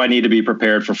 what do I need to be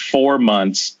prepared for 4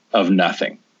 months of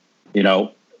nothing?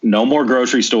 No more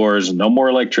grocery stores, no more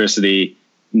electricity,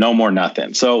 no more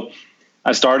nothing. So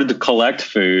I started to collect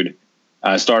food.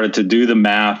 I started to do the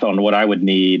math on what I would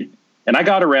need. And I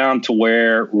got around to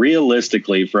where,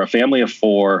 realistically, for a family of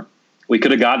 4, we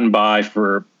could have gotten by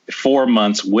for 4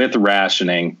 months with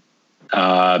rationing.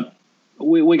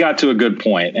 We got to a good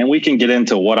point, and we can get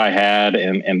into what I had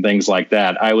and things like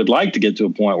that. I would like to get to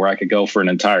a point where I could go for an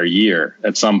entire year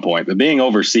at some point, but being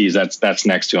overseas, that's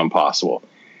next to impossible.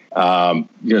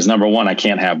 Because number one, I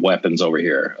can't have weapons over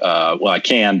here. Well, I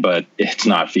can, but it's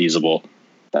not feasible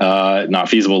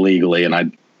legally.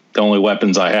 And the only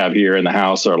weapons I have here in the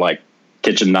house are like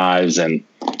kitchen knives and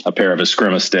a pair of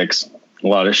Eskrima sticks. A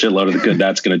shitload of the good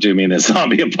that's going to do me in this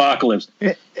zombie apocalypse.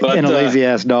 But, and a lazy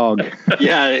ass dog.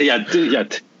 Yeah.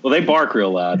 Well, they bark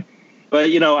real loud. But,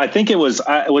 I think it was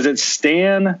it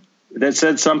Stan that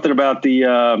said something about the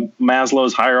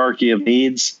Maslow's hierarchy of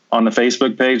needs on the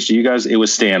Facebook page? Do you guys? It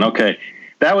was Stan. Okay.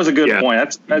 That was a good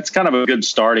point. That's kind of a good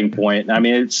starting point. I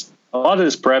mean, it's a lot of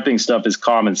this prepping stuff is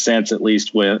common sense, at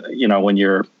least with, when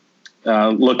you're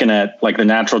looking at like the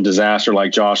natural disaster,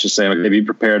 like Josh is saying, be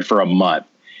prepared for a month,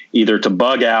 either to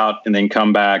bug out and then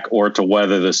come back or to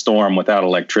weather the storm without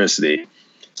electricity.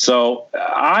 So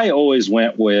I always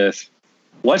went with,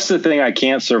 what's the thing I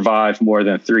can't survive more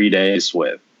than 3 days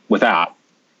without?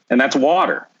 And that's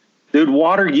water. Dude,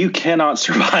 water, you cannot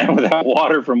survive without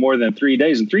water for more than 3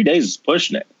 days. And 3 days is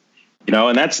pushing it,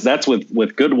 and that's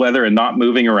with good weather and not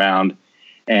moving around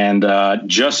and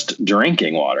just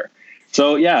drinking water.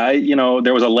 So, yeah,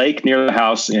 there was a lake near the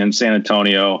house in San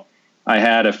Antonio. I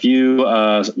had a few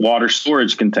water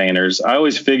storage containers. I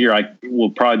always figure I will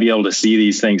probably be able to see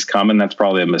these things coming. That's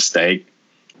probably a mistake.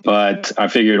 But I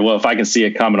figured, well, if I can see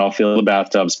it coming, I'll fill the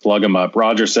bathtubs, plug them up.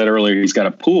 Roger said earlier he's got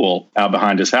a pool out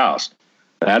behind his house.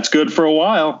 That's good for a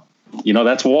while.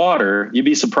 That's water. You'd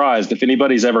be surprised if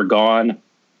anybody's ever gone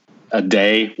a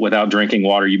day without drinking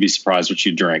water. You'd be surprised what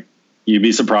you drink. You'd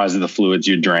be surprised at the fluids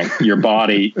you drink. Your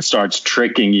body starts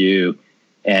tricking you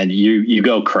and you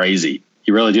go crazy.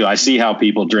 You really do. I see how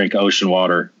people drink ocean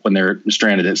water when they're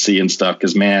stranded at sea and stuff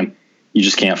because, man, you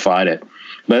just can't fight it.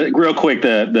 But real quick,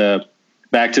 the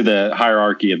back to the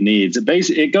hierarchy of needs.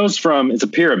 It goes from, it's a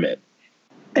pyramid.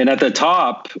 And at the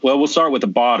top, well, we'll start with the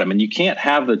bottom. And you can't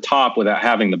have the top without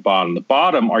having the bottom. The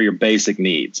bottom are your basic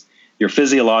needs, your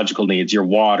physiological needs, your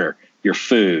water, your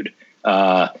food,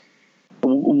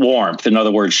 warmth, in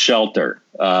other words, shelter,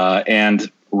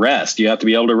 and rest. You have to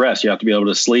be able to rest. You have to be able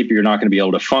to sleep. Or you're not going to be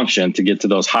able to function to get to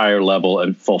those higher level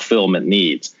and fulfillment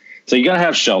needs. So you got to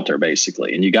have shelter,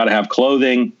 basically. And you got to have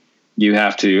clothing. You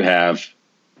have to have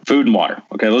food and water.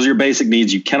 Okay, those are your basic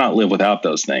needs. You cannot live without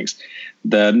those things.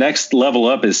 The next level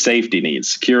up is safety needs,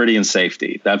 security and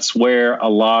safety. That's where a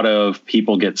lot of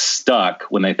people get stuck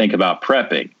when they think about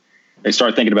prepping. They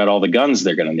start thinking about all the guns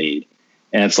they're going to need.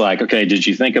 And it's like, okay, did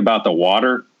you think about the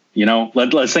water?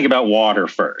 Let's think about water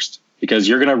first, because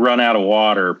you're going to run out of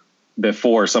water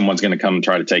before someone's going to come and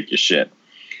try to take your shit.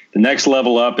 The next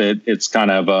level up, it's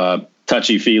kind of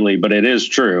touchy-feely, but it is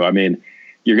true. I mean,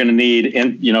 you're going to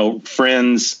need,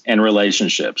 friends and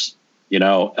relationships.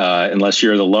 Unless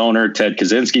you're the loner, Ted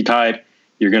Kaczynski type,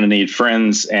 you're going to need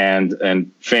friends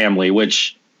and family,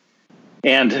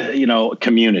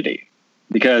 community.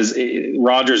 Because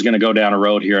Roger's going to go down a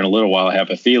road here in a little while, I have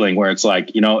a feeling, where it's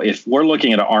like, if we're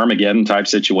looking at an Armageddon type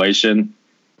situation,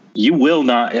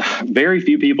 very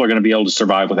few people are going to be able to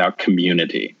survive without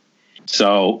community.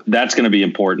 So that's going to be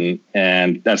important.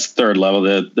 And that's third level.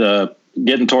 The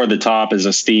getting toward the top is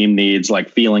esteem needs, like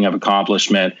feeling of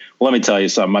accomplishment. Well, let me tell you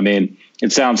something. I mean,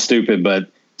 it sounds stupid, but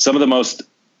some of the most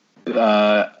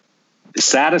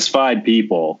satisfied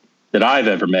people that I've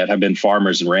ever met have been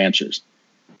farmers and ranchers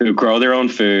who grow their own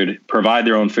food, provide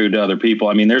their own food to other people.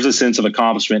 I mean, there's a sense of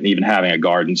accomplishment in even having a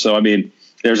garden. So, I mean,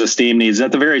 there's esteem needs.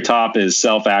 At the very top is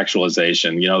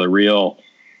self-actualization, the real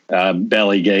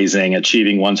belly gazing,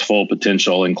 achieving one's full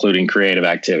potential, including creative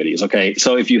activities. Okay,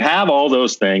 so if you have all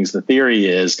those things, the theory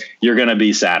is you're going to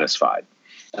be satisfied.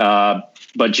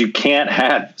 But you can't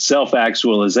have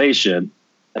self-actualization,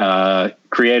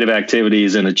 creative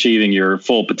activities, and achieving your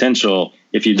full potential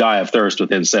if you die of thirst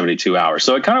within 72 hours.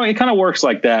 So it kind of works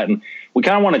like that. And we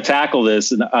kind of want to tackle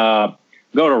this and go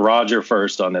to Roger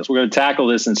first on this. We're going to tackle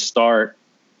this and start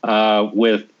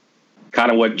with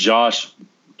kind of what Josh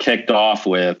kicked off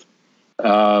with.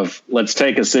 Let's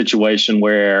take a situation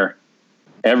where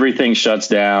everything shuts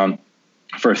down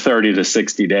for 30 to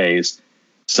 60 days.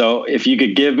 So if you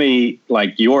could give me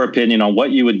like your opinion on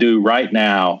what you would do right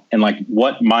now and like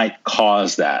what might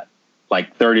cause that,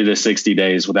 like 30 to 60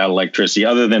 days without electricity,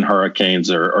 other than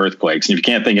hurricanes or earthquakes. And if you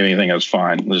can't think of anything, that's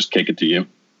fine. We'll just kick it to you.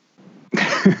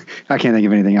 I can't think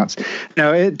of anything else.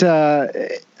 No,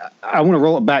 I want to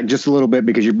roll it back just a little bit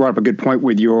because you brought up a good point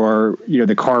with your,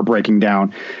 the car breaking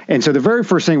down. And so the very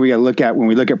first thing we got to look at when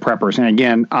we look at preppers, and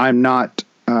again, I'm not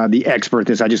the expert at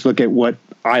this. I just look at what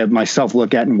I myself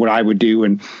look at and what I would do.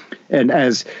 And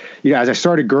as as I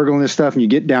started gurgling this stuff and you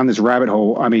get down this rabbit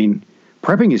hole, I mean,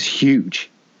 prepping is huge.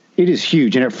 It is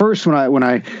huge. And at first, when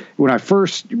I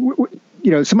first,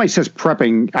 somebody says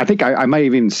prepping, I think I might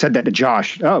have even said that to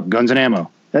Josh. Oh, guns and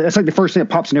ammo. That's like the first thing that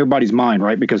pops in everybody's mind,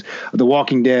 right? Because of The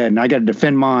Walking Dead, and I got to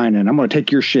defend mine, and I'm going to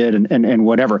take your shit, and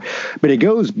whatever. But it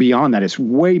goes beyond that. It's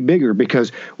way bigger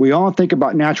because we all think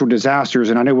about natural disasters,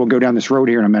 and I know we'll go down this road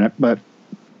here in a minute, but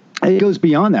it goes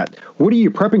beyond that. What are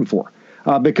you prepping for?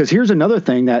 Because here's another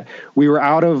thing that we were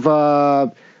out of.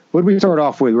 What did we start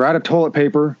off with? We're out of toilet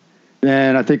paper.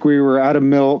 Then I think we were out of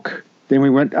milk. Then we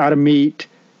went out of meat,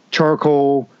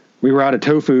 charcoal. We were out of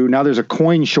tofu. Now there's a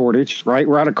coin shortage, right?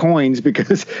 We're out of coins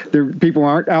because people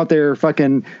aren't out there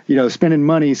fucking, spending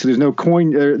money. So there's no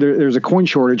coin. There's a coin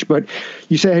shortage. But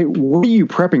you say, hey, what are you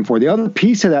prepping for? The other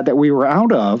piece of that we were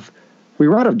out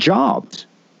of jobs,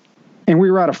 and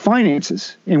we were out of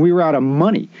finances, and we were out of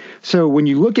money. So when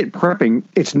you look at prepping,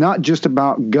 it's not just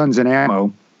about guns and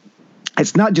ammo.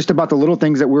 It's not just about the little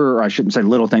things I shouldn't say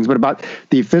little things, but about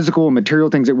the physical and material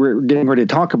things that we're getting ready to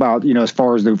talk about, as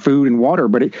far as the food and water,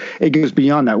 but it goes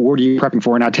beyond that. What are you prepping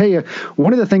for? And I'll tell you,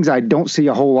 one of the things I don't see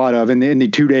a whole lot of in the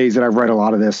 2 days that I've read a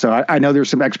lot of this. So I know there's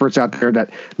some experts out there that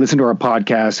listen to our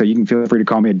podcast, so you can feel free to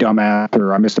call me a dumbass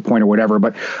or I missed the point or whatever.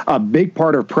 But a big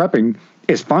part of prepping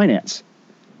is finance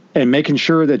and making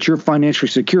sure that you're financially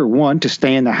secure, one, to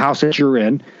stay in the house that you're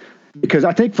in. Because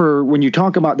I think when you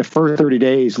talk about the first 30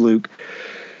 days, Luke,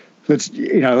 let's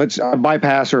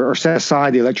bypass or set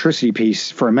aside the electricity piece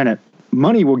for a minute.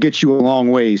 Money will get you a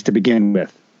long ways to begin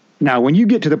with. Now, when you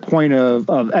get to the point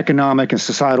of economic and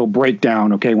societal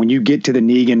breakdown, okay, when you get to the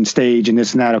Negan stage and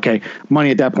this and that, okay, money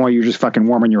at that point, you're just fucking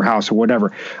warming your house or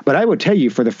whatever. But I would tell you,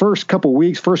 for the first couple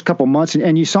weeks, first couple months,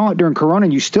 and you saw it during Corona,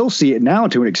 and you still see it now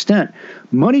to an extent,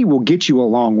 money will get you a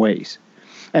long ways.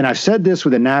 And I've said this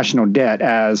with the national debt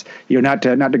as, not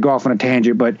to go off on a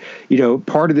tangent, but,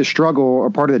 part of the struggle or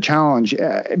part of the challenge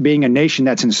being a nation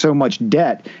that's in so much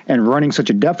debt and running such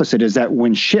a deficit is that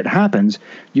when shit happens,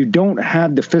 you don't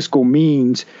have the fiscal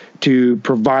means to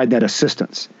provide that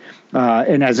assistance.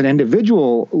 And as an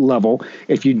individual level,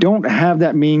 if you don't have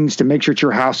that means to make sure that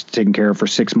your house is taken care of for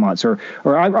 6 months or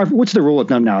what's the rule of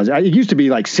thumb now? It used to be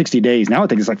like 60 days. Now I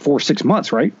think it's like 4 or 6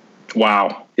 months, right?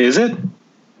 Wow. Is it?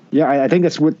 Yeah, I think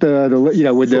that's with the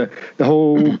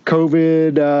whole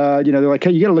COVID. They're like,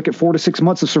 hey, you got to look at 4 to 6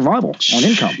 months of survival on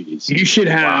income. You should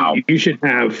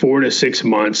have 4 to 6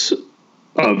 months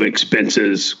of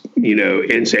expenses,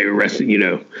 in say rest,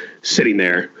 sitting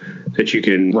there that you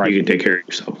can take care of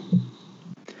yourself.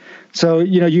 So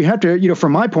you have to,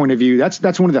 from my point of view,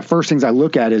 that's one of the first things I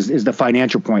look at is the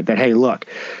financial point. That hey, look,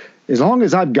 as long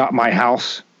as I've got my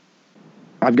house,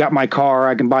 I've got my car,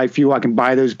 I can buy fuel, I can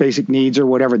buy those basic needs or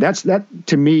whatever. That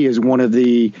to me is one of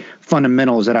the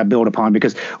fundamentals that I build upon,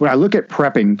 because when I look at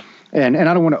prepping, and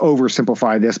I don't want to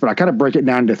oversimplify this, but I kind of break it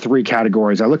down into 3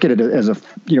 categories. I look at it as a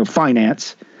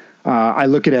finance. I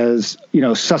look at it as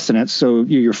sustenance, so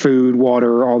your food,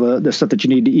 water, all the stuff that you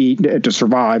need to eat to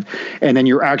survive, and then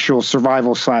your actual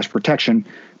survival / protection.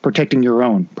 Protecting your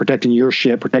own, protecting your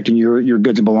shit, protecting your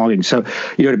goods and belongings. So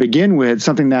to begin with,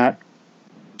 something that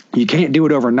you can't do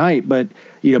it overnight, but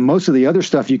most of the other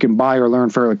stuff you can buy or learn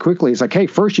fairly quickly. It's like, hey,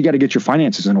 first you got to get your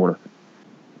finances in order.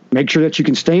 Make sure that you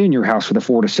can stay in your house for the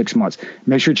 4 to 6 months.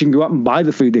 Make sure that you can go out and buy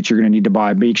the food that you're going to need to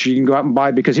buy. Make sure you can go out and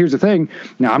buy, because here's the thing.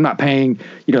 Now, I'm not paying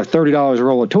 $30 a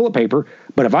roll of toilet paper,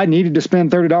 but if I needed to spend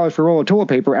 $30 for a roll of toilet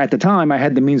paper at the time, I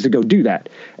had the means to go do that.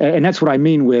 And that's what I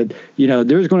mean with,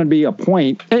 there's going to be a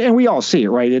point, and we all see it,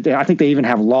 right? I think they even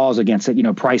have laws against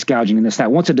it, price gouging and this,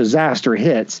 that. Once a disaster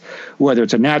hits, whether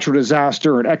it's a natural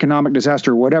disaster or an economic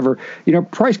disaster or whatever,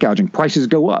 price gouging, prices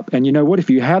go up. And you know what? If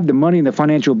you have the money and the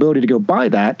financial ability to go buy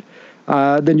that,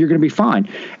 then you're going to be fine.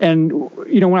 And,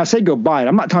 when I say go buy it,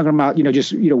 I'm not talking about,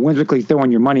 just, whimsically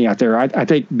throwing your money out there. I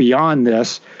think beyond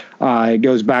this, it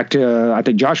goes back to, I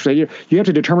think Josh said, you have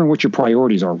to determine what your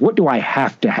priorities are. What do I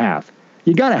have to have?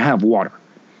 You got to have water.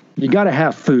 You got to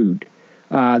have food.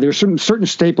 There's certain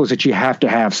staples that you have to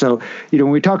have. So, when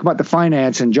we talk about the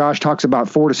finance and Josh talks about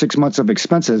 4 to 6 months of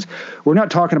expenses, we're not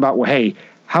talking about, well, hey,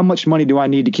 how much money do I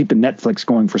need to keep the Netflix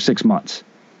going for 6 months?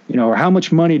 Or how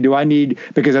much money do I need?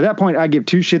 Because at that point, I give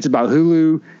 2 shits about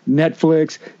Hulu,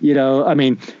 Netflix.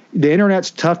 The internet's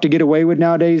tough to get away with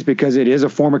nowadays because it is a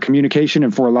form of communication.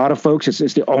 And for a lot of folks,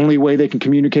 it's the only way they can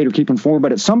communicate or keep informed.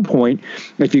 But at some point,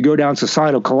 if you go down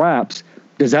societal collapse,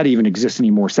 does that even exist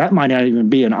anymore? So that might not even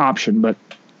be an option. But,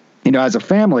 as a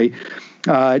family,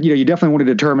 you definitely want to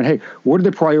determine, hey, what are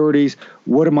the priorities?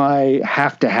 What am I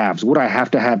have to haves? What do I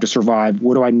have to survive?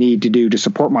 What do I need to do to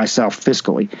support myself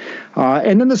fiscally?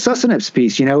 And then the sustenance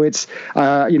piece, it's,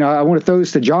 I want to throw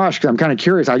this to Josh because I'm kind of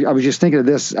curious. I was just thinking of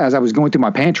this as I was going through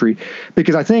my pantry,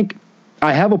 because I think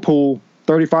I have a pool,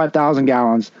 35,000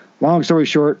 gallons. Long story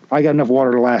short, I got enough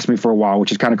water to last me for a while,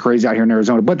 which is kind of crazy out here in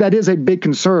Arizona. But that is a big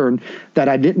concern that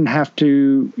I didn't have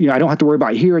to, I don't have to worry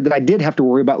about here, that I did have to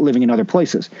worry about living in other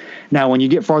places. Now, when you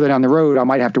get farther down the road, I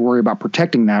might have to worry about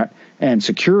protecting that and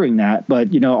securing that. But,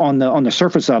 on the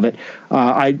surface of it,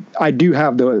 I do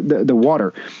have the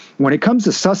water. When it comes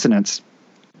to sustenance,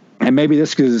 and maybe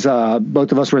this because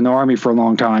both of us were in the Army for a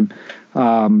long time,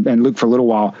 and Luke for a little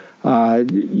while,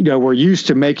 we're used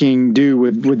to making do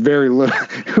with very little.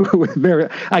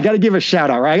 I got to give a shout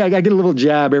out, right? I got to get a little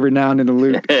jab every now and then to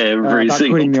Luke about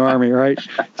quitting the Army, right?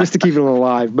 Just to keep it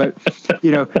alive. But,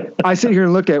 I sit here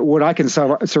and look at what I can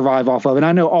survive off of. And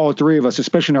I know all three of us,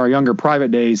 especially in our younger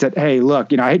private days, that, hey,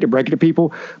 look, I hate to break it to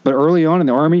people, but early on in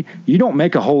the Army, you don't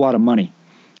make a whole lot of money.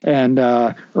 And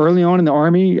early on in the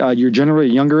Army, you're generally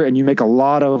younger and you make a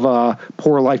lot of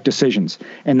poor life decisions.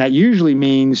 And that usually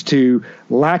means to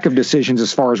lack of decisions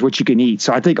as far as what you can eat.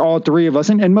 So I think all three of us,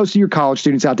 and most of your college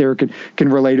students out there can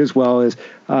relate as well, is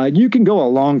you can go a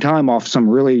long time off some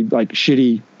really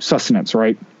shitty sustenance,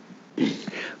 right?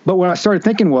 But what I started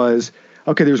thinking was,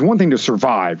 okay, there's one thing to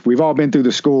survive. We've all been through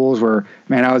the schools where,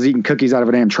 man, I was eating cookies out of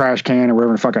a damn trash can or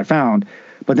whatever the fuck I found.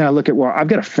 But then I look at, well, I've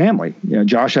got a family.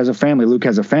 Josh has a family. Luke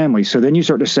has a family. So then you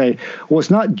start to say, well, it's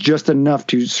not just enough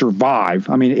to survive.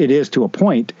 I mean, it is to a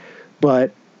point.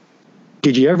 But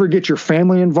did you ever get your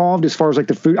family involved as far as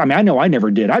the food? I mean, I know I never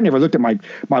did. I never looked at my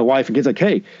wife and kids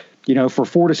hey, for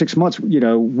 4 to 6 months,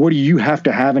 what do you have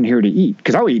to have in here to eat?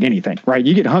 Because I'll eat anything, right?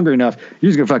 You get hungry enough, you're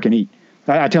just going to fucking eat.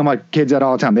 I tell my kids that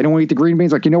all the time. They don't want to eat the green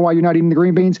beans. You know why you're not eating the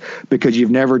green beans? Because you've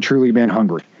never truly been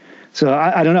hungry. So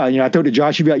I don't know. I told to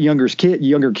Josh, you've got younger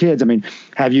kids. I mean,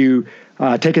 have you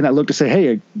taken that look to say,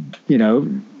 hey,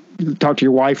 talk to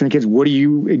your wife and the kids, what do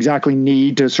you exactly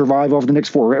need to survive over the next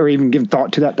 4, or even give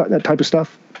thought to that type of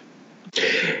stuff?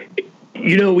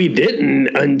 We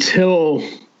didn't until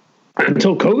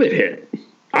COVID hit,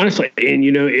 honestly. And,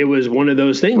 it was one of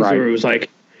those things where it was the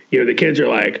kids are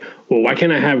like, well, why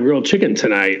can't I have grilled chicken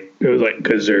tonight? It was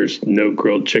because there's no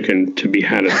grilled chicken to be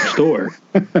had at the store.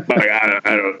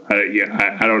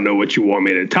 I don't know what you want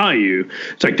me to tell you.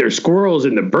 It's there's squirrels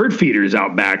in the bird feeders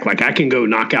out back. I can go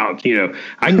knock out,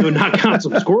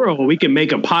 some squirrel. We can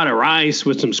make a pot of rice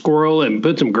with some squirrel and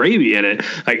put some gravy in it.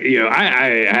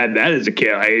 I had that as a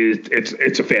kid.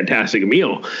 It's a fantastic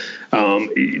meal.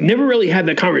 Never really had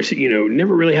that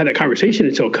conversation,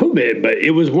 until COVID, but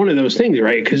it was one of those things,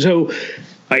 right? Because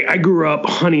I grew up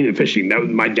hunting and fishing. That was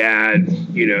my dad.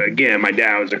 Again, my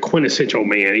dad was a quintessential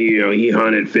man. He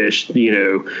hunted, fished,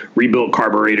 rebuilt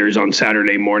carburetors on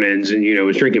Saturday mornings and,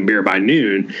 was drinking beer by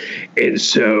noon. And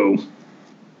so,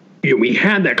 we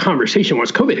had that conversation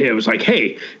once COVID hit. It was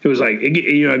hey,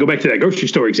 I go back to that grocery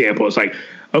store example. It's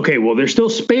okay, well, there's still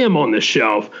Spam on the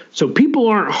shelf. So people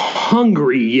aren't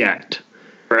hungry yet,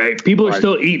 right? People are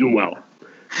still eating well,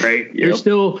 right? Yep.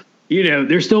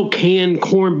 There's still canned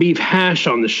corned beef hash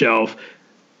on the shelf.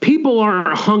 People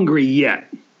aren't hungry yet,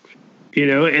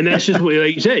 and that's just what,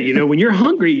 like you said, when you're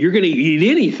hungry, you're going to eat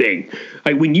anything.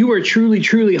 When you are truly,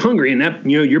 truly hungry and that,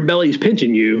 your belly's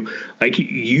pinching you,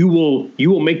 you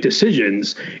will make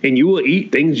decisions and you will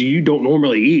eat things you don't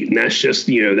normally eat. And that's just,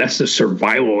 that's the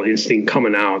survival instinct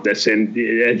coming out. That's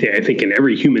I think in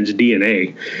every human's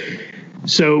DNA.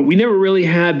 So we never really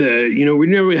had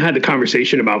the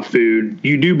conversation about food.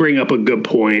 You do bring up a good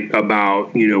point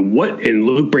about, and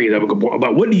Luke brings up a good point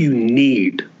about what do you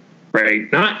need, right?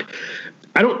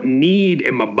 I don't need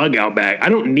in my bug out bag. I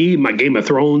don't need my Game of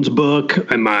Thrones book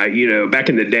and my, back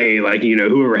in the day,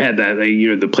 whoever had that,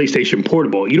 the PlayStation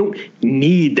Portable. You don't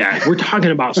need that. We're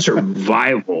talking about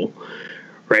survival,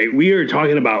 right? We are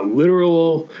talking about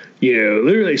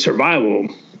literally survival.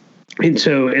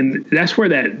 And that's where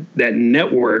that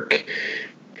network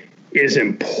is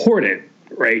important,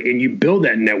 right? And you build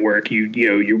that network,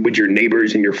 you're with your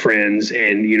neighbors and your friends.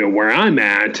 And, where I'm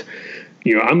at,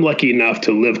 I'm lucky enough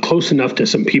to live close enough to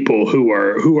some people who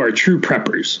are true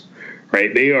preppers,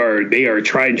 right? They are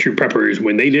tried and true preppers.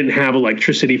 When they didn't have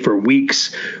electricity for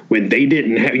weeks, when they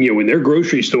didn't have, when their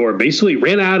grocery store basically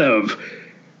ran out of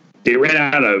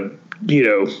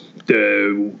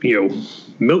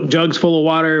milk jugs full of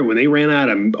water, when they ran out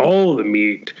of all the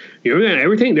meat,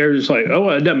 everything, they're just it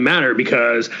doesn't matter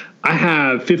because I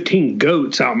have 15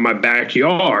 goats out in my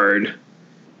backyard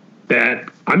that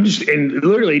I'm just, and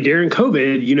literally during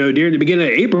COVID, during the beginning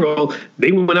of April,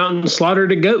 they went out and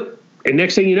slaughtered a goat. And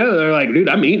next thing you know, they're like, dude,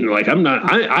 I'm eating.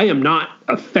 I am not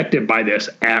affected by this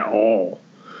at all,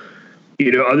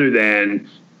 other than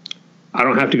I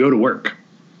don't have to go to work.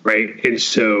 Right. And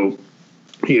so,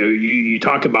 you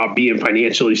talk about being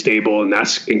financially stable, and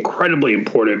that's incredibly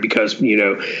important because,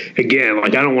 again, I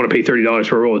don't want to pay $30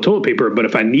 for a roll of toilet paper, but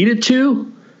if I needed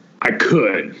to, I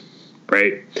could.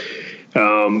 Right.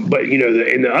 But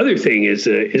and the other thing is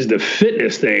the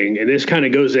fitness thing, and this kind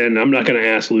of goes in. I'm not going to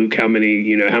ask Luke how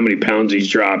many pounds he's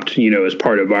dropped, as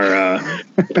part of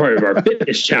our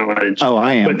fitness challenge. Oh,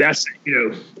 I am. But that's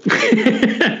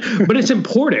but it's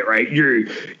important, right?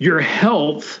 Your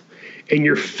health and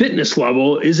your fitness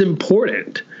level is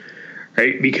important,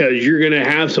 right? Because you're going to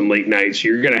have some late nights.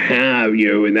 You're going to have,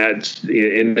 and that's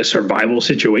in a survival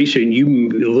situation, you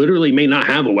literally may not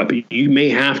have a weapon. You may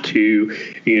have to,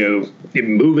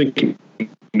 move and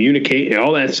communicate and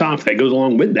all that stuff that goes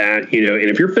along with that, and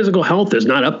if your physical health is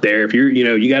not up there, if you're,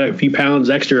 you got a few pounds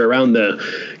extra around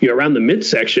the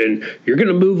midsection, you're going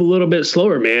to move a little bit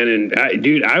slower, man. And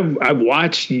I've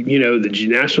watched, the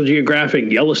National Geographic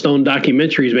Yellowstone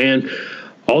documentaries, man.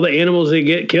 All the animals that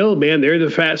get killed, man, they're the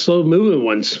fat, slow moving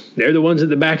ones. They're the ones at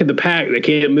the back of the pack that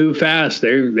can't move fast.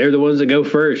 They're the ones that go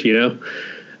first, and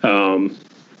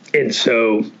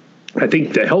so I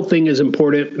think the health thing is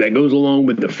important. That goes along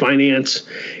with the finance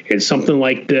and something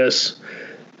like this.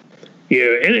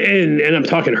 And I'm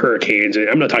talking hurricanes.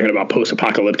 I'm not talking about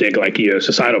post-apocalyptic,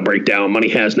 societal breakdown. Money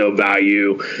has no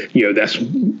value. That's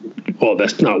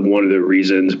not one of the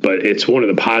reasons, but it's one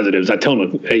of the positives. I tell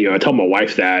my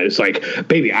wife that it's like,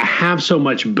 baby, I have so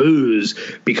much booze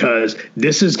because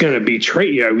this is going to be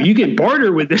trade. You can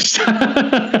barter with this.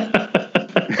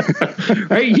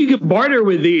 Right, you can barter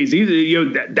with these.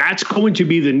 That's going to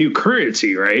be the new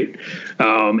currency, right?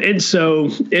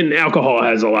 And alcohol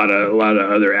has a lot of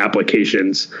other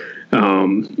applications.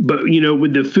 But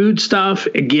with the food stuff,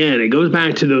 again, it goes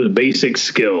back to those basic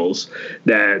skills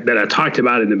that I talked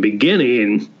about in the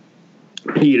beginning.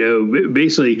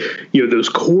 Basically, those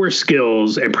core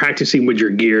skills and practicing with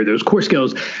your gear. Those core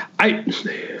skills.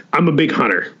 I'm a big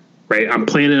hunter. Right, I'm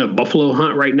planning a buffalo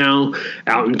hunt right now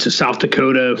out into South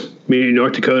Dakota, maybe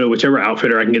North Dakota, whichever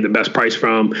outfitter I can get the best price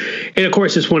from. And of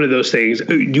course, it's one of those things.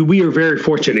 We are very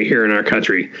fortunate here in our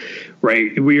country,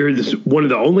 right? We are one of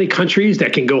the only countries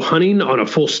that can go hunting on a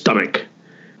full stomach.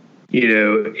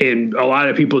 And a lot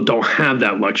of people don't have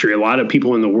that luxury. A lot of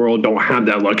people in the world don't have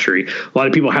that luxury. A lot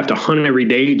of people have to hunt every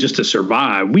day just to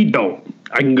survive. We don't.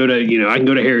 I can go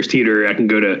to Harris Teeter. I can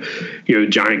go to,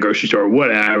 Giant grocery store,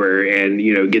 whatever, and,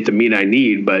 get the meat I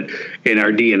need. But in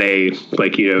our DNA,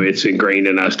 it's ingrained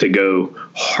in us to go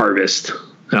harvest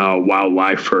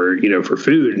wildlife for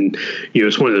food. And,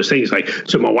 it's one of those things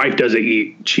so my wife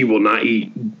she will not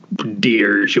eat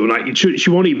deer. She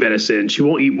won't eat venison. She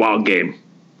won't eat wild game.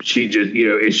 She just,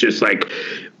 it's just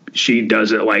she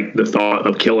doesn't like the thought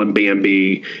of killing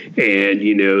Bambi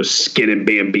and, skinning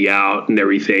Bambi out and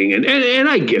everything. And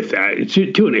I get that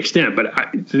to an extent, but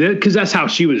because that's how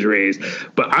she was raised.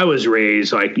 But I was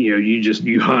raised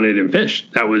you hunted and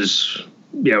fished. That was,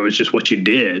 it was just what you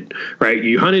did, right?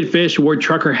 You hunted, fished, wore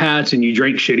trucker hats, and you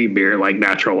drank shitty beer like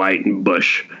Natural Light and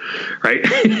Busch, right?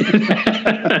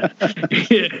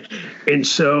 And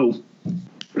so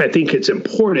I think it's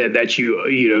important that you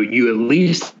at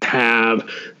least have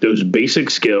those basic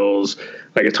skills,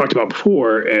 like I talked about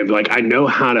before, and I know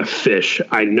how to fish.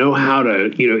 I know how to,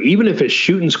 even if it's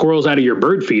shooting squirrels out of your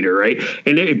bird feeder, right?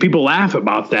 And people laugh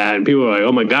about that, and people are like,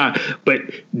 oh my God. But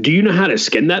do you know how to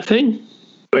skin that thing?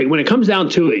 When it comes down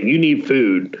to it, you need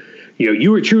food.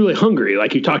 You were truly hungry,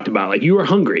 like you talked about. You were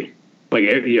hungry.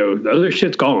 The other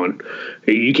shit's gone.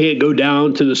 You can't go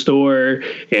down to the store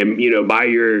and, buy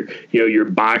your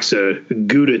box of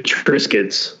Gouda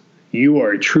Triscuits. You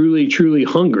are truly, truly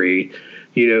hungry.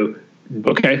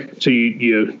 Okay. So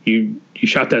you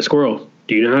shot that squirrel.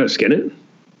 Do you know how to skin it?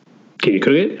 Can you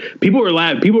cook it? People were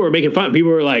laughing. People were making fun.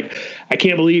 People were like, I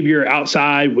can't believe you're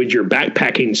outside with your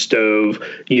backpacking stove,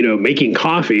 making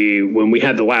coffee when we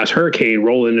had the last hurricane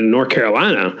rolling into North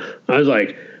Carolina. I was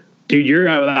like, dude, you're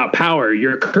out without power.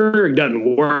 Your Keurig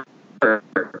doesn't work.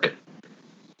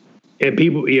 And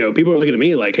people are looking at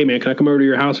me like, hey man, can I come over to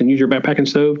your house and use your backpacking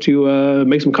stove to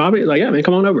make some coffee? Yeah, man,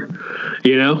 come on over.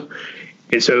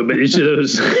 And so, but it's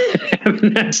just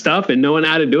having that stuff and knowing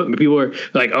how to do it. And people are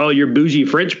like, oh, you're bougie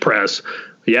French press.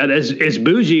 Yeah, it's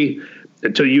bougie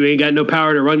until you ain't got no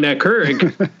power to run that Keurig.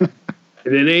 And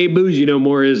then it ain't bougie no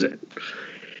more, is it?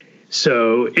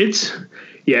 So it's,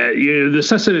 yeah, the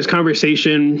sustenance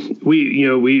conversation, we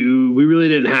really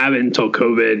didn't have it until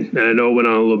COVID, and I know it went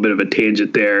on a little bit of a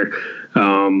tangent there,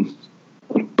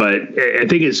 but I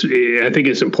think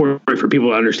it's important for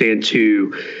people to understand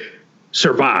to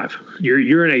survive.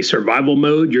 You're in a survival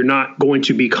mode. You're not going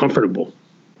to be comfortable.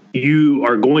 You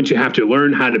are going to have to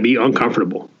learn how to be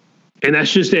uncomfortable. And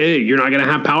that's just it. You're not going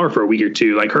to have power for a week or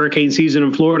two. Like hurricane season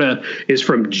in Florida is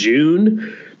from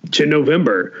June to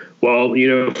November. Well,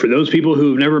 for those people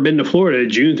who've never been to Florida,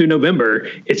 June through November,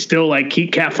 it's still like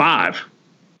Cat 5.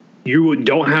 You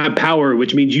don't have power,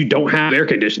 which means you don't have air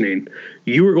conditioning.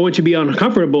 You are going to be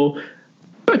uncomfortable,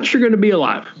 but you're going to be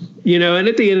alive. And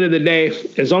at the end of the day,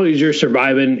 as long as you're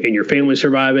surviving and your family's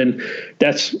surviving,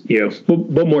 that's,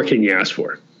 what more can you ask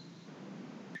for?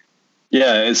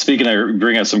 Yeah, and speaking of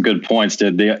bringing up some good points,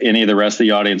 did any of the rest of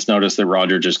the audience notice that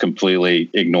Roger just completely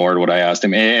ignored what I asked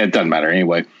him? It doesn't matter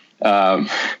anyway. I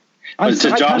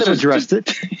kind of addressed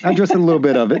it. I addressed a little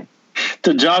bit of it.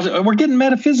 To Josh, we're getting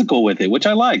metaphysical with it, which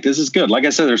I like. This is good. Like I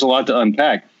said, there's a lot to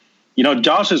unpack.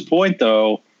 Josh's point,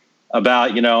 though,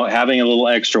 about, having a little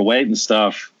extra weight and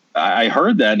stuff, I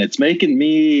heard that, and it's making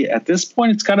me, at this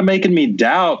point, it's kind of making me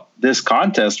doubt this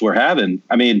contest we're having.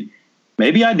 I mean,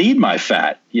 maybe I need my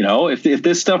fat. If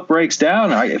this stuff breaks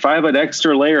down, if I have an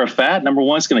extra layer of fat, number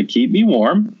one, it's going to keep me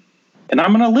warm, and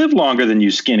I'm going to live longer than you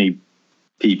skinny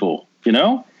people,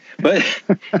 But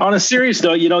on a serious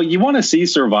note, you want to see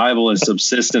survival and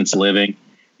subsistence living.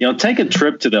 Take a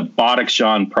trip to the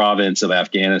Badakhshan province of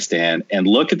Afghanistan and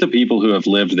look at the people who have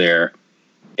lived there.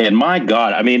 And my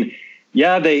God, I mean,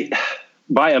 yeah,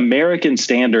 by American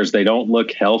standards, they don't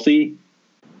look healthy,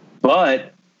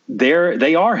 but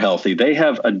they are healthy. They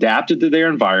have adapted to their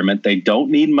environment. They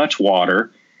don't need much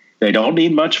water. They don't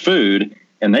need much food,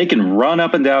 and they can run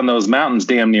up and down those mountains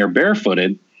damn near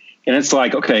barefooted. And it's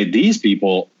like, okay, these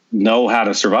people know how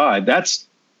to survive. That's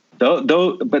but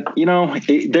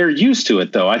they're used to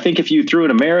it though. I think if you threw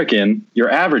your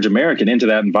average American into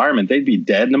that environment, they'd be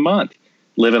dead in a month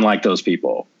living like those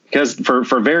people, because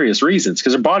for various reasons,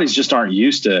 because their bodies just aren't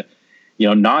used to,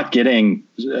 not getting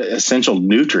essential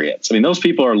nutrients. I mean, those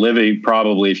people are living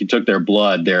probably, if you took their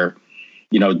blood, they're,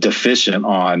 deficient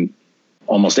on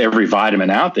almost every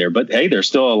vitamin out there, but hey, they're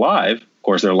still alive. Of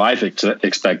course, their life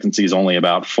expectancy is only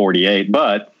about 48,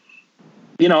 but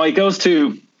it goes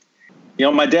to,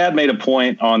 my dad made a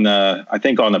point on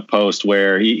the post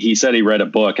where he said he read a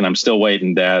book, and I'm still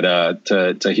waiting, Dad,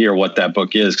 to hear what that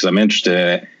book is, because I'm interested in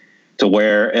it, to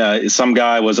where some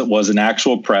guy was an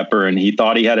actual prepper, and he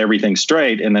thought he had everything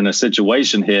straight, and then a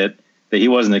situation hit that he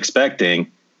wasn't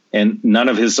expecting, and none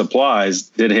of his supplies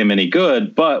did him any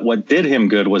good. But what did him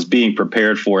good was being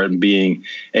prepared for it and being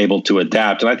able to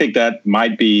adapt. And I think that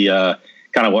might be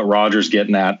kind of what Roger's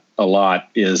getting at a lot,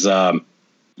 is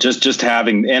just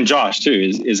having, and Josh too,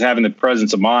 is having the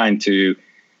presence of mind to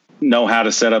know how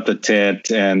to set up the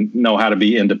tent and know how to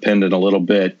be independent a little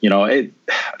bit. I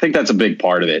think that's a big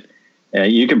part of it.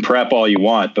 You can prep all you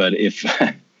want, but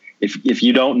if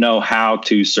you don't know how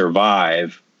to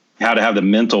survive, how to have the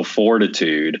mental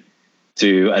fortitude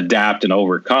to adapt and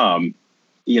overcome,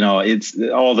 it's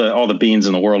all the beans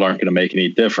in the world aren't going to make any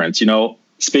difference.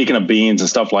 Speaking of beans and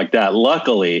stuff like that,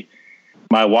 luckily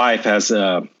my wife has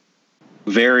a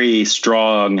very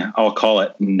strong, I'll call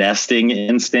it nesting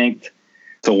instinct,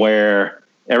 to where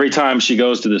every time she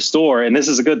goes to the store, and this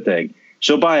is a good thing,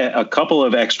 she'll buy a couple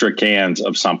of extra cans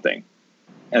of something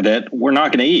that we're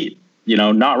not going to eat,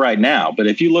 not right now. But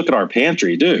if you look at our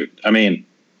pantry, dude, I mean,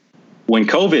 when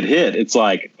COVID hit, it's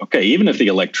like, okay, even if the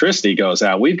electricity goes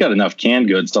out, we've got enough canned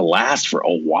goods to last for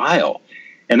a while.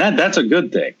 And that's a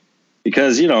good thing,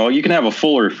 because, you can have a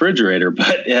full refrigerator,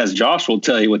 but as Josh will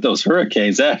tell you with those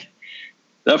hurricanes,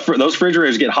 those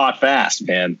refrigerators get hot fast,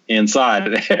 man, inside,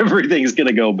 and everything's going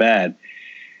to go bad.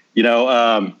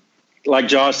 Like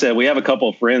Josh said, we have a couple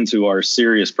of friends who are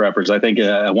serious preppers. I think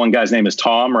one guy's name is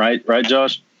Tom, right,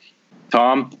 Josh?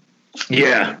 Tom?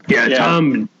 Yeah.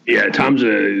 Tom. Yeah, Tom's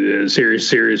a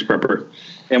serious prepper.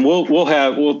 And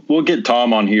we'll get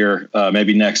Tom on here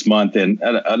maybe next month. And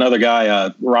another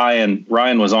guy,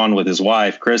 Ryan was on with his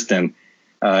wife, Kristen.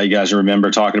 You guys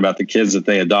remember talking about the kids that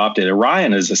they adopted. And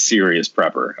Ryan is a serious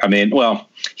prepper. I mean, well,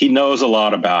 he knows a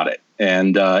lot about it,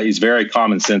 and he's very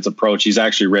common sense approach. He's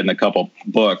actually written a couple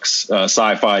books,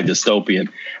 sci-fi dystopian,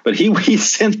 but he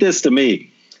sent this to me.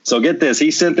 So get this,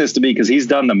 he sent this to me because he's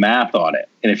done the math on it.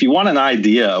 And if you want an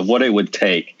idea of what it would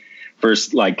take for,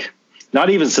 like,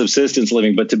 not even subsistence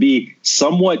living, but to be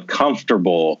somewhat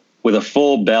comfortable with a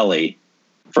full belly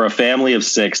for a family of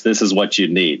 6, this is what you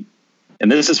need.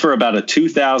 And this is for about a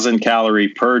 2,000 calorie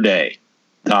per day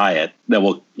diet that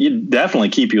will definitely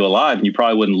keep you alive, and you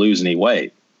probably wouldn't lose any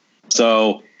weight.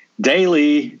 So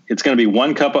daily, it's going to be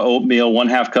 1 cup of oatmeal,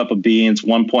 1/2 cup of beans,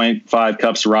 1.5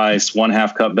 cups rice,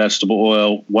 1/2 cup vegetable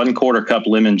oil, 1/4 cup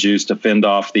lemon juice to fend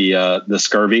off the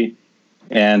scurvy,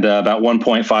 and about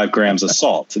 1.5 grams of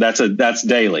salt. So that's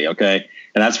daily, okay?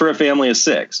 And that's for a family of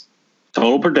 6.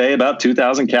 Total per day, about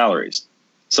 2,000 calories.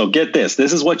 So get this.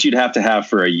 This is what you'd have to have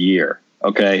for a year,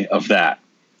 okay, of that.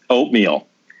 Oatmeal,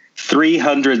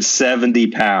 370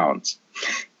 pounds.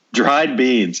 Dried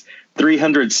beans,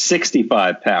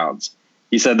 365 pounds.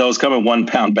 He said those come in 1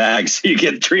 pound bags. So you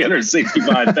get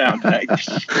 365 pound bags.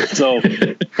 So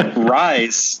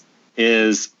rice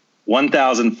is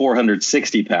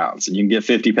 1,460 pounds, and you can get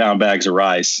 50 pound bags of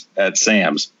rice at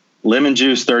Sam's. Lemon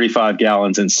juice, 35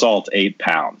 gallons, and salt, 8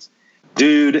 pounds.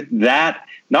 Dude,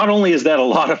 not only is that a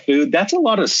lot of food, that's a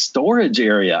lot of storage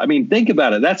area. I mean, think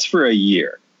about it. That's for a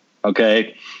year.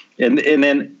 Okay. And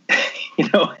then,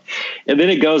 and then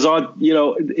it goes on,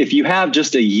 if you have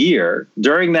just a year,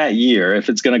 during that year, if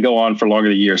it's going to go on for longer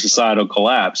than a year, societal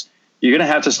collapse, you're going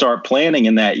to have to start planning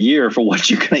in that year for what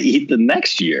you're going to eat the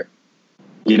next year,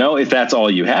 if that's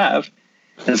all you have.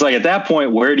 And it's like, at that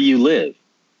point, where do you live?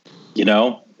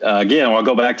 Again, I'll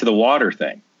go back to the water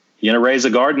thing. You're going to raise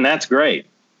a garden? That's great.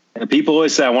 And people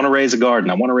always say, I want to raise a garden.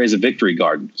 I want to raise a victory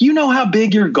garden. You know how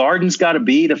big your garden's got to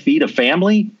be to feed a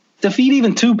family? To feed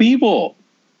even 2 people.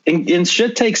 And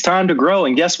shit takes time to grow.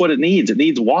 And guess what it needs? It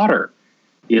needs water.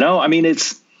 I mean,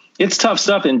 it's tough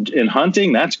stuff in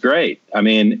hunting. That's great. I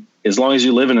mean, as long as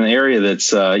you live in an area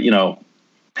that's,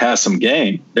 has some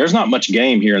game. There's not much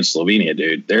game here in Slovenia,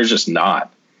 dude. There's just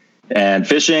not. And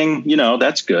fishing,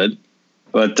 that's good.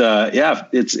 But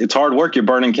it's hard work. You're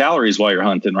burning calories while you're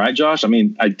hunting, right, Josh? I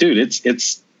mean,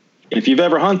 it's if you've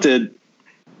ever hunted,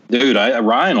 dude,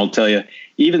 Ryan will tell you,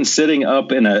 even sitting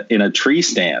up in a tree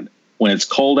stand when it's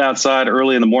cold outside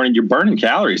early in the morning, you're burning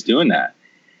calories doing that.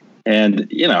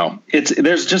 And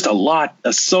there's just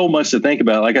so much to think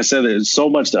about. Like I said, there's so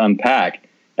much to unpack.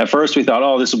 At first, we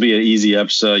thought, this will be an easy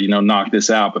episode, knock this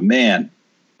out. But man,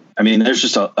 I mean, there's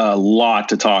just a lot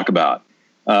to talk about.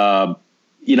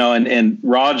 And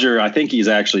Roger, I think he's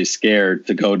actually scared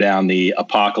to go down the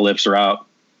apocalypse route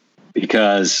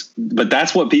but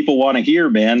that's what people want to hear,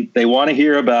 man. They want to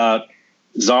hear about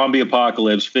zombie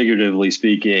apocalypse, figuratively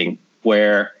speaking,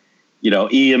 where,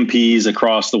 EMPs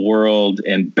across the world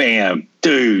and bam,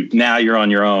 dude, now you're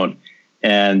on your own.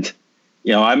 And,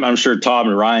 I'm sure Tom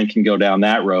and Ryan can go down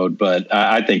that road, but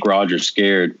I think Roger's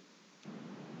scared.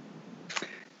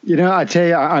 I tell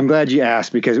you, I'm glad you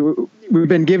asked, because we've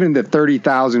been given the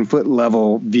 30,000 foot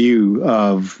level view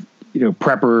of,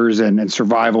 preppers and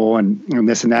survival and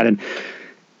this and that. And,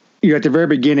 at the very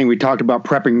beginning, we talked about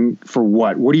prepping for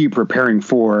what? What are you preparing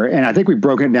for? And I think we've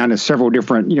broken it down to several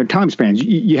different, time spans.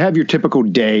 You have your typical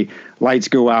day, lights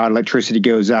go out, electricity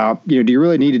goes out. Do you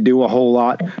really need to do a whole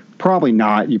lot? Probably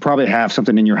not. You probably have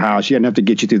something in your house. You got enough to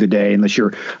get you through the day, unless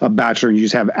you're a bachelor and you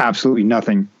just have absolutely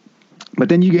nothing. But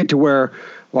then you get to where,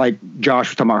 like Josh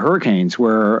was talking about hurricanes,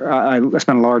 where I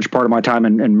spent a large part of my time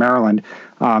in Maryland.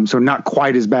 So not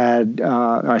quite as bad.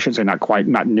 I shouldn't say not quite,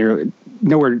 not nearly,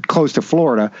 nowhere close to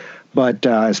Florida. But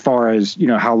as far as,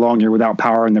 how long you're without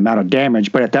power and the amount of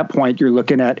damage. But at that point, you're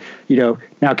looking at,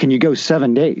 now can you go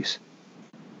 7 days?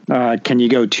 Can you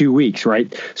go 2 weeks,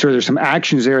 right? So there's some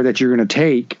actions there that you're going to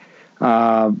take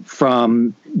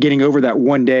from getting over that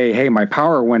one day, hey, my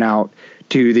power went out,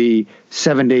 to the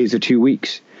 7 days to 2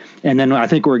 weeks. And then I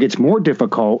think where it gets more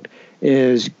difficult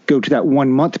is go to that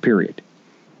 1 month period.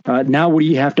 Now, what do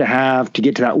you have to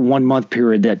get to that 1 month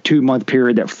period, that 2 month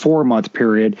period, that 4 month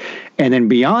period? And then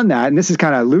beyond that, and this is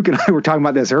kind of, Luke and I were talking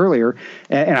about this earlier,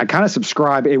 and I kind of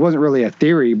subscribe. It wasn't really a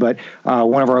theory, but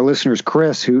one of our listeners,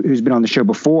 Chris, who's been on the show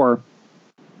before,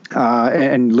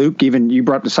 and Luke, even you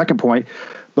brought up the second point,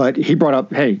 but he brought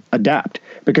up, hey, adapt.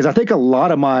 Because I think a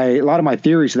lot of my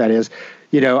theories to that is,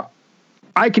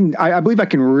 I believe I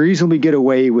can reasonably get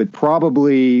away with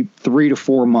probably 3 to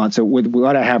 4 months with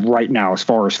what I have right now as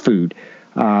far as food.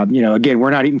 Again,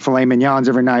 we're not eating filet mignons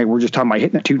every night. We're just talking about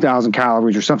hitting the 2,000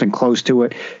 calories or something close to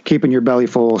it, keeping your belly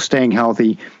full, staying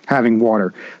healthy, having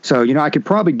water. So, I could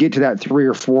probably get to that 3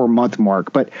 or 4 month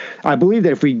mark. But I believe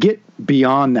that if we get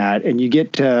beyond that and you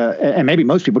get to, and maybe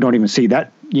most people don't even see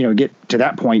that, get to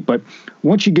that point. But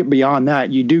once you get beyond that,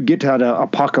 you do get to that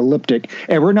apocalyptic.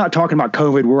 And we're not talking about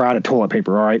COVID. We're out of toilet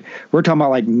paper. All right. We're talking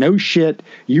about like, no shit.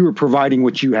 You were providing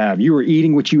what you have. You were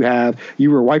eating what you have.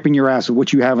 You were wiping your ass with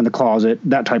what you have in the closet,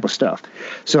 that type of stuff.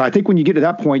 So I think when you get to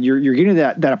that point, you're getting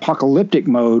that apocalyptic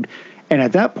mode. And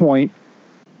at that point,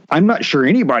 I'm not sure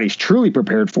anybody's truly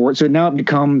prepared for it. So now it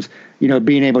becomes,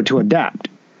 being able to adapt.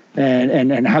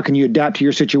 And how can you adapt to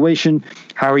your situation?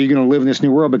 How are you going to live in this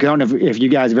new world? Because I don't know if you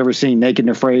guys have ever seen Naked and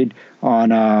Afraid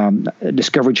on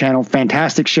Discovery Channel.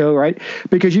 Fantastic show, right?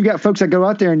 Because you've got folks that go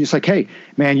out there and just like, hey,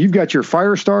 man, you've got your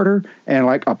fire starter and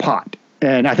like a pot.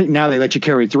 And I think now they let you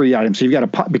carry 3 items. So you've got a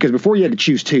pot, because before you had to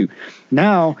choose 2.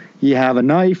 Now you have a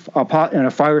knife, a pot, and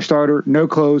a fire starter, no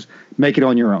clothes, make it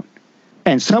on your own.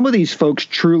 And some of these folks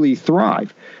truly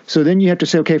thrive. So then you have to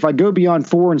say, okay, if I go beyond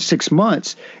 4 and 6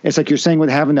 months, it's like you're saying with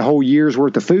having the whole year's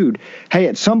worth of food. Hey,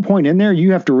 at some point in there,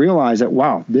 you have to realize that,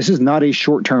 wow, this is not a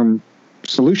short-term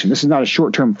solution. This is not a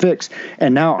short-term fix.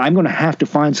 And now I'm going to have to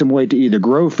find some way to either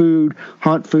grow food,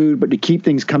 hunt food, but to keep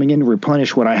things coming in to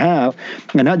replenish what I have.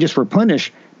 And not just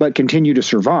replenish, but continue to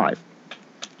survive.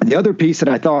 The other piece that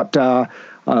I thought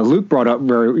Luke brought up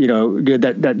very, good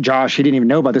that Josh, he didn't even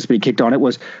know about this, but he kicked on it,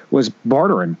 was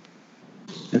bartering.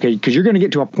 Okay, because you're going to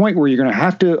get to a point where you're going to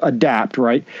have to adapt,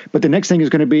 right? But the next thing is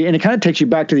going to be, and it kind of takes you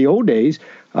back to the old days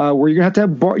where you're going to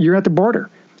have to barter.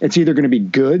 It's either going to be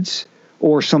goods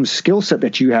or some skill set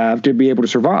that you have to be able to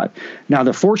survive. Now,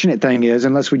 the fortunate thing is,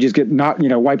 unless we just get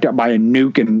wiped out by a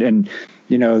nuke and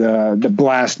the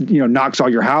blast, knocks all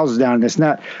your houses down and this and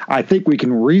that, I think we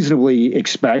can reasonably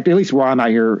expect, at least while I'm out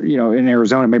here, in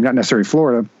Arizona, maybe not necessarily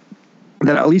Florida,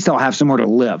 that at least I'll have somewhere to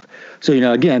live. So,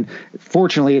 again,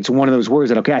 fortunately, it's one of those words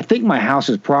that, okay, I think my house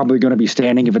is probably going to be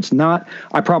standing. If it's not,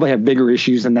 I probably have bigger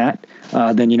issues than that,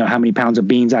 than, how many pounds of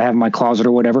beans I have in my closet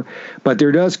or whatever. But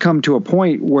there does come to a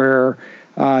point where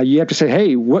you have to say,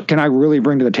 hey, what can I really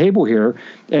bring to the table here?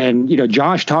 And,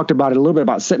 Josh talked about it a little bit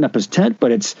about setting up his tent,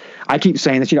 but I keep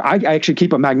saying this, I actually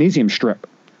keep a magnesium strip,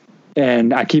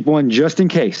 and I keep one just in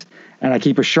case, and I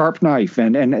keep a sharp knife.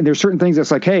 And there's certain things that's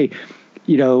like, hey,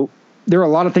 there are a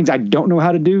lot of things I don't know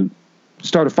how to do.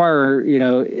 Start a fire,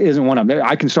 isn't one of them.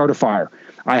 I can start a fire.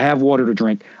 I have water to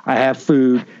drink. I have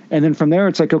food. And then from there,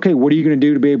 it's like, okay, what are you going to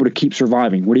do to be able to keep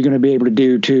surviving? What are you going to be able to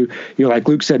do to, like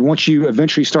Luke said, once you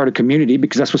eventually start a community,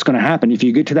 because that's what's going to happen. If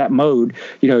you get to that mode,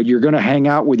 you're going to hang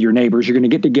out with your neighbors. You're going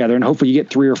to get together, and hopefully you get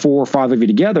 3 or 4 or 5 of you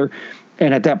together.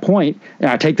 And at that point, and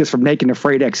I take this from Naked and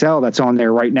Afraid XL that's on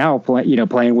there right now,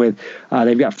 playing with,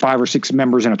 they've got 5 or 6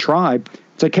 members in a tribe.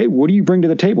 It's like, hey, what do you bring to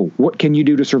the table? What can you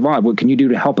do to survive? What can you do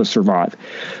to help us survive?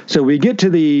 So we get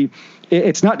to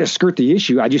it's not to skirt the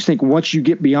issue. I just think once you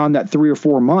get beyond that 3 or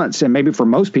 4 months, and maybe for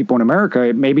most people in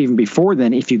America, maybe even before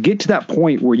then, if you get to that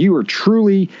point where you are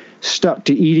truly stuck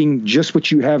to eating just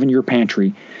what you have in your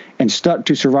pantry and stuck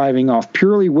to surviving off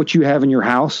purely what you have in your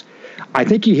house, I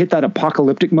think you hit that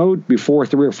apocalyptic mode before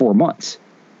 3 or 4 months.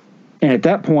 And at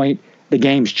that point, the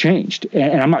game's changed.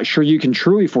 And I'm not sure you can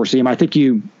truly foresee them. I think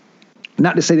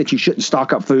not to say that you shouldn't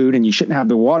stock up food and you shouldn't have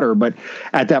the water, but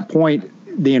at that point,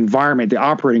 the environment, the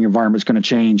operating environment is going to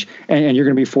change, and you're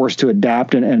going to be forced to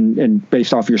adapt and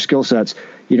based off your skill sets,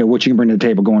 what you can bring to the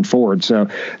table going forward. So,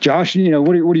 Josh,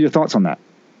 what are your thoughts on that?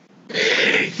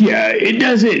 Yeah, it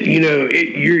doesn't,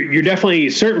 you're definitely,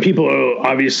 certain people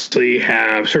obviously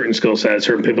have certain skill sets,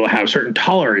 certain people have certain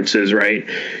tolerances, right?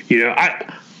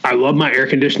 I love my air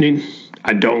conditioning.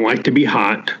 I don't like to be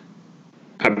hot.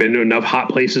 I've been to enough hot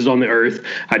places on the earth.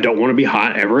 I don't want to be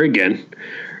hot ever again.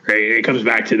 Right? It comes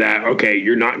back to that, okay,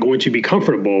 you're not going to be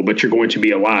comfortable, but you're going to be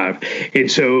alive. And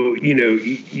so,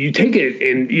 you take it,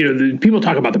 and, the people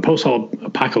talk about the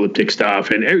post-apocalyptic stuff,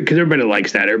 and because everybody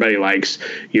likes that. Everybody likes,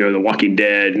 The Walking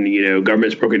Dead, and,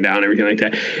 government's broken down, everything like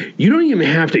that. You don't even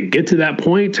have to get to that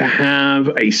point to have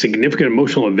a significant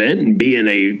emotional event and be in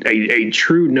a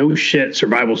true no-shit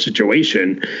survival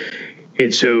situation.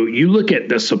 And so you look at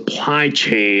the supply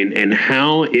chain and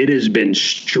how it has been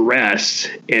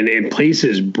stressed and in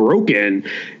places broken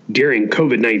during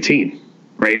COVID-19,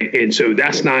 right? And so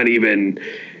that's not even,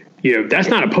 that's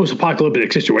not a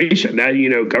post-apocalyptic situation. That,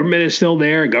 government is still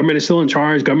there, government is still in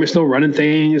charge, government is still running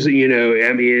things,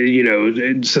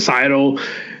 societal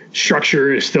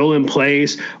structure is still in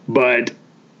place, but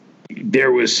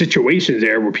there was situations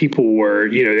there where people were,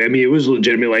 it was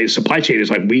legitimately, like, supply chain is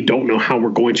like, we don't know how we're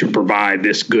going to provide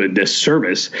this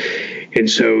service. And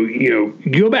so, you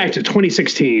go back to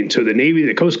 2016. So the Navy,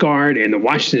 the Coast Guard, and the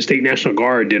Washington State National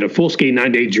Guard did a full-scale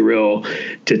 9-day drill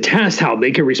to test how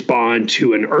they could respond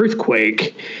to an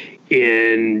earthquake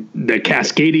in the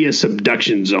Cascadia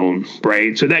subduction zone,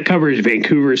 right? So that covers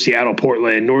Vancouver, Seattle,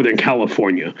 Portland, Northern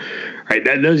California, right?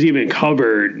 That doesn't even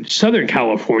cover Southern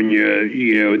California,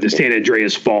 the San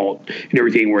Andreas Fault and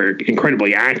everything where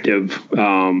incredibly active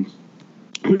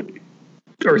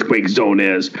earthquake zone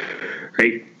is,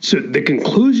 right? So the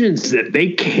conclusions that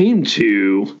they came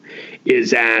to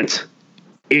is that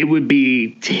it would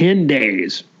be 10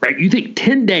 days, right? You think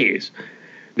 10 days.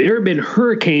 There have been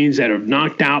hurricanes that have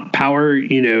knocked out power,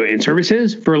 and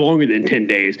services for longer than 10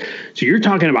 days. So you're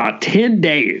talking about 10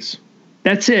 days.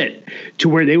 That's it, to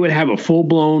where they would have a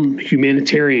full-blown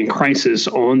humanitarian crisis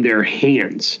on their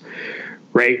hands,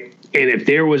 right? And if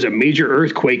there was a major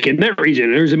earthquake in that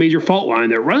region, there's a major fault line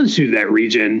that runs through that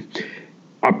region,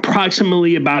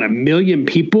 approximately about 1 million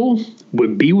people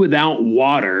would be without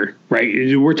water,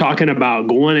 right? We're talking about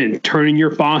going and turning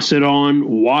your faucet on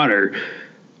water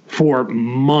for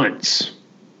months,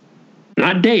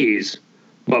 not days,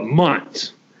 but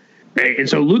months. Right? And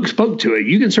so Luke spoke to it.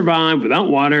 You can survive without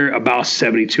water about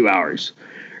 72 hours,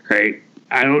 right?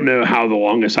 I don't know how the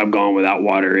longest I've gone without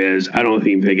water is. I don't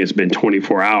even think it's been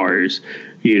 24 hours,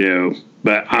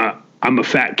 but I'm a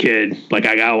fat kid. Like,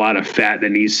 I got a lot of fat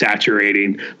that needs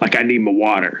saturating. Like, I need my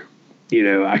water.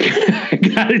 I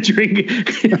gotta drink.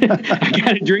 I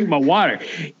gotta drink my water.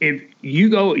 If you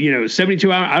go,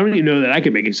 72 hours, I don't even know that I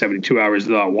could make it 72 hours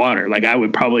without water. Like I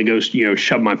would probably go,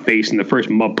 shove my face in the first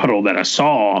mud puddle that I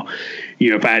saw.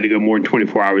 If I had to go more than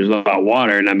 24 hours without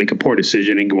water, and I make a poor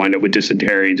decision and wind up with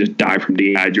dysentery and just die from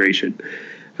dehydration.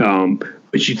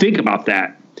 But you think about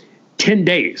that, 10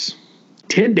 days,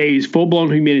 full blown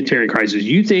humanitarian crisis.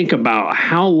 You think about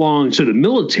how long. So the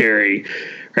military.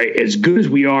 Right, as good as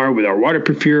we are with our water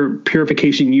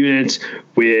purification units,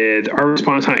 with our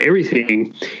response time,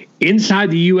 everything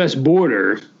inside the U.S.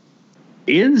 border,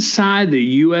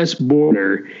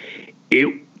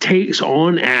 it takes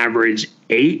on average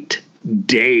 8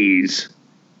 days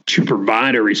to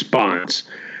provide a response.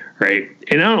 Right,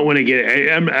 and I don't want to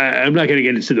get. I'm not going to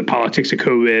get into the politics of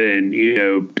COVID and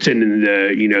sending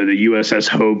the the USS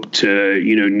Hope to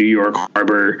New York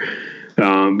Harbor.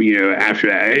 After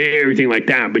that, everything like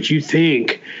that. But you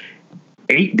think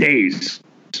 8 days,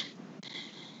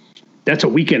 that's a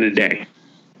week and a day.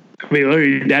 I mean,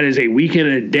 literally, that is a week and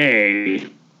a day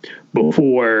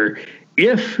before,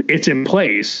 if it's in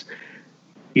place,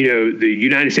 the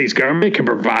United States government can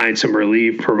provide some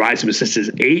relief, provide some assistance.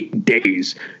 8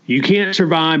 days. You can't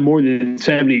survive more than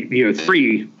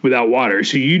 3 without water.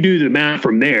 So you do the math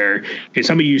from there. And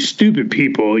some of you stupid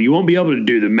people, you won't be able to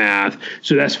do the math.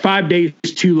 So that's 5 days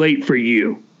too late for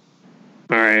you.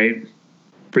 All right.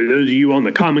 For those of you on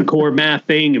the Common Core math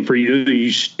thing, and for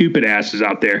you stupid asses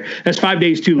out there, that's 5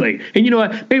 days too late. And you know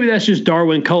what? Maybe that's just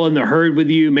Darwin culling the herd with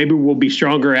you. Maybe we'll be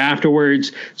stronger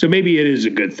afterwards. So maybe it is a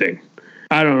good thing.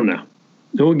 I don't know.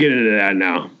 We'll get into that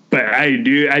now. But I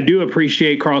do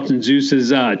appreciate Carlton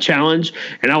Zeus's challenge,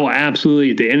 and I will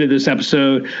absolutely, at the end of this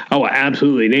episode, I will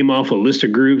absolutely name off a list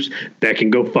of groups that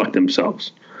can go fuck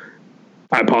themselves.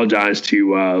 I apologize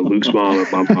to Luke's mom and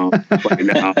my mom right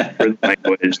now for the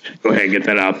language. Go ahead and get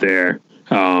that out there.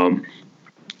 I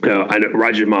know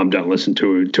Roger's mom doesn't listen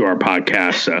to our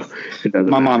podcast, so it doesn't.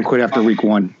 My matter. mom quit after week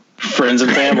 1. Friends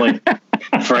and family.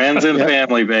 Friends and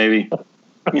family, baby.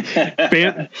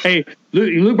 Hey,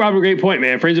 Luke brought up a great point,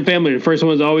 man. Friends and family, the first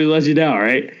one's always lets you down,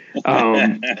 right?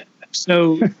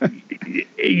 So,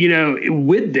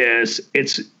 with this,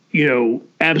 it's,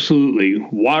 absolutely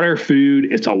water,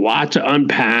 food. It's a lot to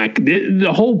unpack.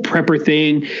 The whole prepper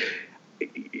thing.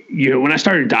 When I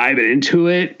started diving into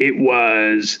it, it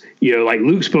was, like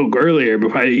Luke spoke earlier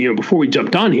before we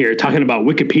jumped on here, talking about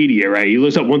Wikipedia, right? He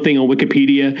looks up one thing on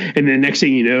Wikipedia, and then the next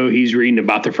thing you know, he's reading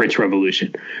about the French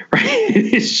Revolution, right?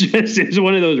 It's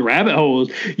one of those rabbit holes.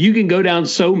 You can go down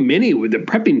so many with the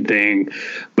prepping thing,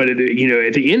 but at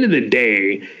the end of the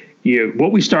day,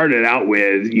 what we started out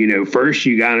with, first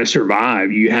you got to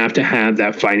survive. You have to have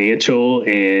that financial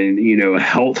and,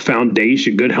 health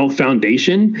foundation, good health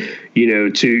foundation,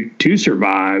 to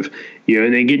survive,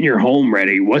 and then getting your home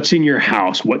ready. What's in your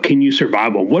house? What can you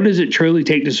survive on? What does it truly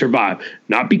take to survive?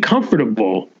 Not be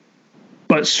comfortable,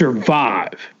 but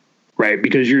survive. Right,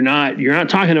 because you're not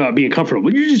talking about being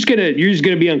comfortable. You're just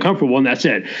gonna be uncomfortable, and that's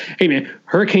it. Hey man,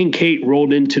 Hurricane Kate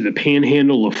rolled into the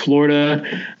Panhandle of Florida.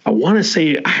 I want to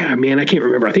say, I can't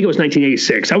remember. I think it was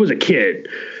 1986. I was a kid,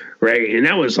 right, and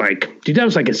that was like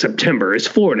in September. It's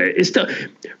Florida. It's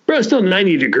still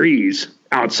 90 degrees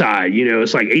outside.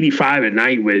 It's like 85 at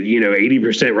night with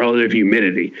 80% relative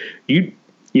humidity.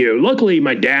 Luckily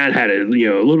my dad had a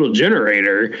little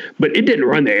generator, but it didn't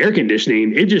run the air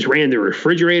conditioning. It just ran the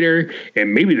refrigerator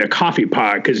and maybe the coffee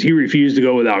pot, because he refused to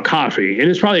go without coffee. And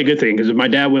it's probably a good thing, because if my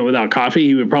dad went without coffee,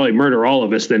 he would probably murder all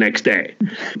of us the next day.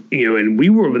 And we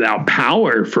were without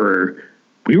power for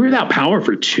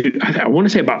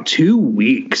about 2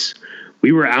 weeks.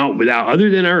 We were out without, other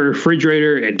than our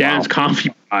refrigerator and dad's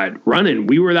coffee pot running,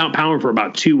 we were without power for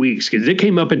about 2 weeks, because it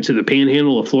came up into the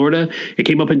Panhandle of Florida. It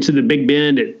came up into the Big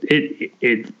Bend.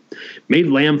 It made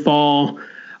landfall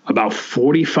about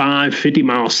 45, 50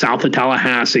 miles south of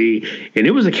Tallahassee, and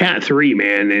it was a Cat 3,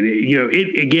 man. And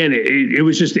it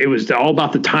was all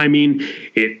about the timing.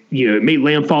 It made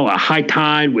landfall at high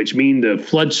tide, which means the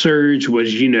flood surge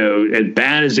was as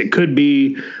bad as it could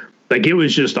be. Like, it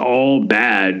was just all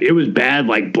bad. It was bad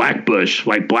like Blackbush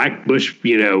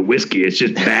whiskey. It's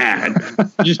just bad.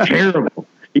 Just terrible,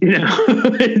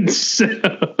 And so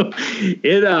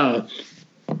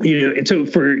and so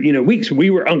for, weeks we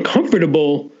were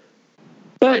uncomfortable,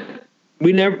 but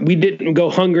we didn't go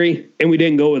hungry, and we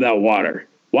didn't go without water.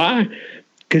 Why?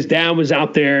 Because Dad was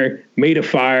out there, made a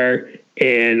fire,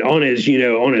 and on his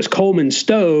Coleman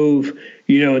stove,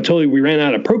 until we ran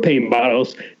out of propane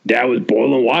bottles, Dad was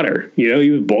boiling water. He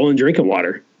was boiling drinking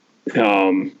water. Because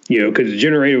the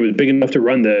generator was big enough to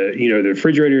run the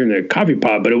refrigerator and the coffee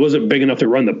pot, but it wasn't big enough to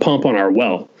run the pump on our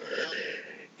well.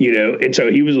 and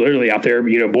so he was literally out there,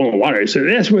 boiling water. So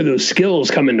that's where those skills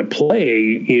come into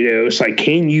play. It's like,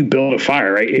 can you build a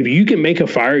fire, right? If you can make a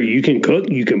fire, you can cook,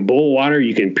 you can boil water,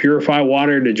 you can purify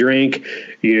water to drink,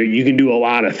 you can do a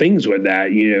lot of things with that.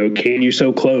 Can you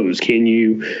sew clothes? Can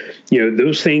you,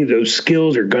 those things, those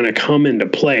skills are going to come into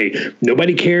play.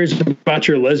 Nobody cares about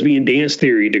your lesbian dance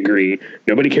theory degree.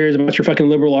 Nobody cares about your fucking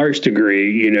liberal arts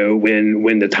degree.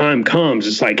 When the time comes,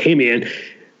 it's like, hey man,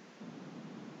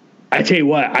 I tell you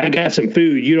what, I got some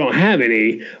food. You don't have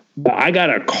any, but I got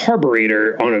a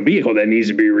carburetor on a vehicle that needs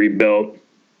to be rebuilt.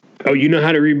 Oh, you know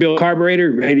how to rebuild a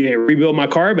carburetor? Rebuild my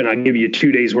carb, and I'll give you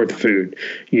 2 days worth of food.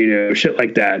 Shit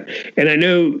like that. And I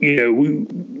know,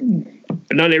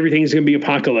 not everything's going to be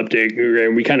apocalyptic.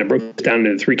 And we kind of broke this down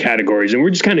into 3 categories, and we're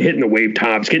just kind of hitting the wave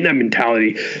tops, getting that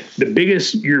mentality.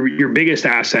 Your biggest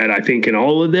asset, I think, in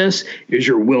all of this is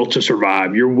your will to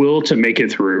survive, your will to make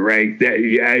it through, right?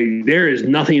 There is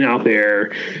nothing out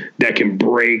there that can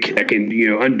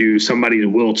undo somebody's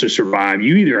will to survive.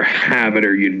 You either have it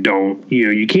or you don't.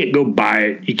 You can't go buy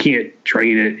it. You can't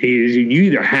train it. You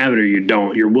either have it or you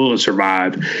don't. Your will to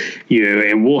survive,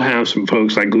 and we'll have some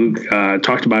folks like Luke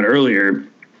talked about earlier,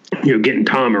 getting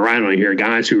Tom and Ryan on here,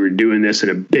 guys who are doing this and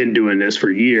have been doing this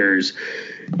for years,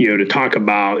 to talk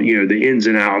about, the ins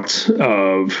and outs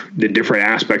of the different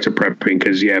aspects of prepping.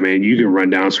 Because, yeah, man, you can run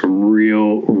down some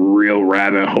real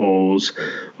rabbit holes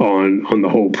on the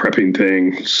whole prepping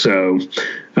thing. So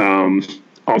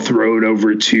I'll throw it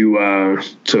over to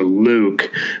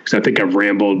Luke, because I think I've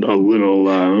rambled a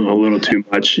little too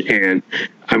much, and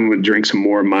I'm going to drink some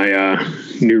more of my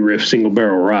New Riff single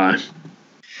barrel rye.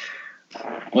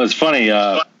 Well, it's funny.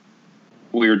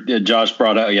 Josh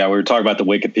brought up, we were talking about the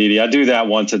Wikipedia. I do that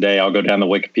once a day. I'll go down the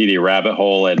Wikipedia rabbit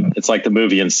hole, and it's like the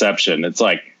movie Inception. It's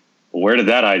like, where did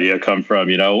that idea come from?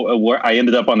 Where I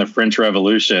ended up on the French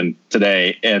Revolution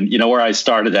today, and where I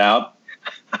started out.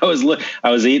 I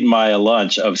was eating my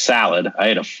lunch of salad. I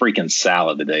ate a freaking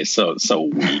salad today. So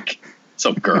weak,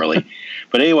 so girly.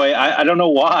 But anyway, I don't know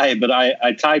why, but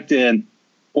I typed in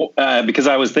because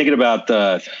I was thinking about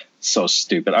so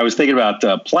stupid. I was thinking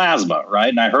about plasma, right?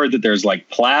 And I heard that there's like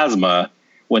plasma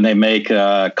when they make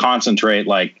concentrate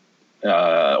like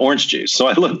orange juice. So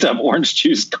I looked up orange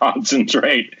juice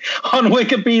concentrate on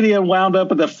Wikipedia and wound up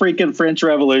with the freaking French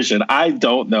Revolution. I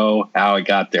don't know how it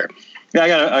got there. I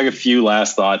got a few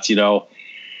last thoughts.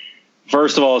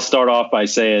 First of all, I'll start off by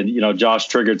saying, Josh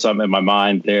triggered something in my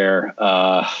mind there.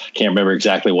 Can't remember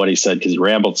exactly what he said because he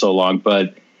rambled so long,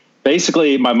 but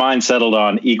basically my mind settled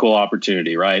on equal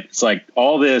opportunity, right? It's like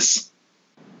all this,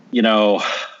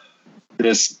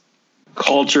 this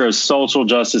culture of social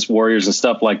justice warriors and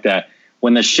stuff like that.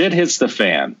 When the shit hits the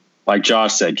fan, like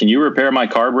Josh said, can you repair my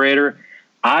carburetor?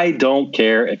 I don't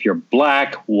care if you're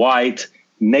black, white,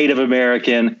 Native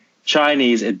American,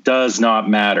 Chinese, it does not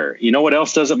matter. You know what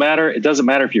else doesn't matter? It doesn't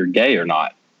matter if you're gay or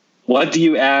not. What do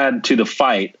you add to the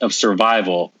fight of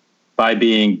survival by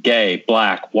being gay,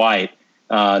 black, white,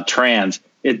 trans?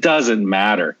 It doesn't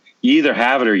matter. You either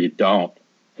have it or you don't.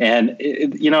 And,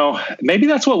 maybe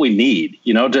that's what we need,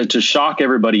 to shock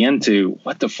everybody into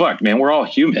what the fuck, man, we're all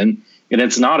human. And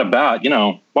it's not about,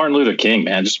 Martin Luther King,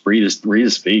 man, just read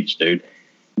his speech, dude.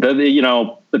 But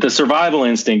the survival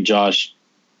instinct, Josh,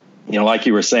 like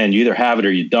you were saying, you either have it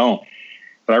or you don't.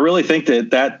 But I really think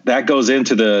that goes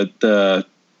into the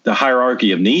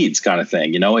hierarchy of needs kind of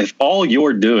thing. If all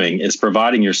you're doing is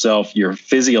providing yourself your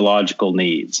physiological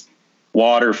needs,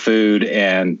 water, food,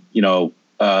 and,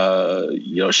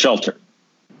 shelter.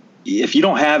 If you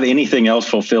don't have anything else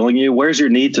fulfilling you, where's your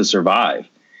need to survive?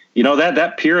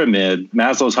 That pyramid,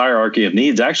 Maslow's hierarchy of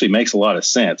needs, actually makes a lot of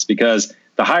sense, because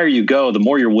the higher you go, the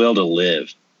more your will to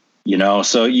live.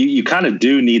 So you kind of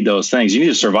do need those things. You need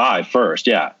to survive first.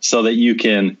 Yeah. So that you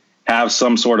can have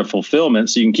some sort of fulfillment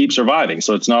so you can keep surviving.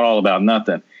 So it's not all about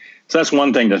nothing. So that's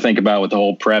one thing to think about with the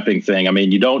whole prepping thing. I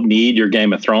mean, you don't need your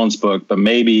Game of Thrones book, but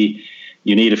maybe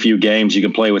you need a few games you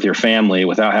can play with your family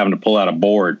without having to pull out a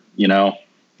board,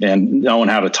 and knowing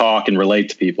how to talk and relate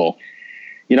to people.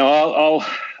 I'll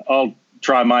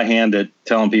try my hand at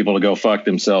telling people to go fuck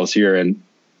themselves here. And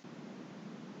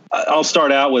I'll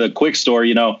start out with a quick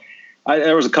story.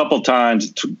 There was a couple of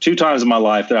times, 2 times in my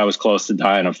life that I was close to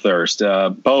dying of thirst,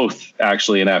 both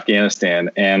actually in Afghanistan.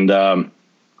 And,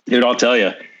 dude, I'll tell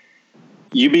you,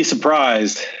 you'd be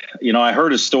surprised. I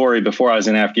heard a story before I was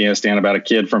in Afghanistan about a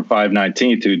kid from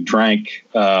 519th who drank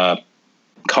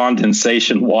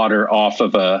condensation water off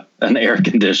of an air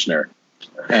conditioner.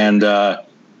 And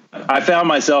I found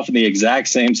myself in the exact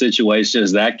same situation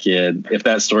as that kid, if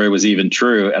that story was even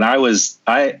true. And I was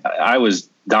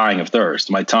dying of thirst.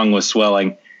 My tongue was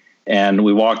swelling. And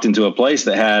we walked into a place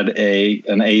that had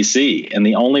an AC, and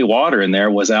the only water in there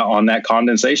was out on that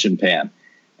condensation pan.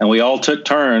 And we all took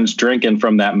turns drinking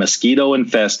from that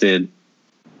mosquito-infested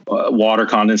water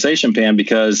condensation pan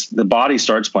because the body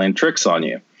starts playing tricks on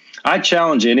you. I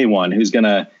challenge anyone who's going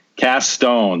to cast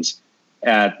stones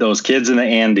at those kids in the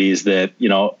Andes that,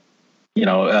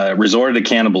 resorted to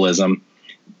cannibalism.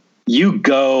 You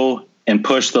go and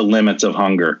push the limits of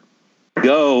hunger.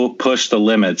 Go push the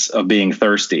limits of being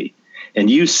thirsty, and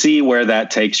you see where that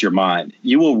takes your mind.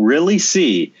 You will really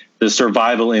see the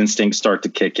survival instinct start to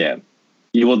kick in.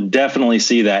 You will definitely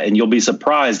see that, and you'll be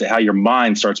surprised at how your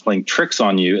mind starts playing tricks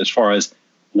on you as far as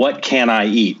what can I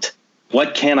eat?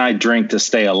 What can I drink to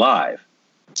stay alive?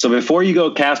 So before you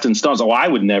go casting stones, I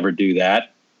would never do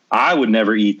that. I would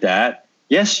never eat that.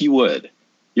 Yes, you would.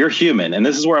 You're human. And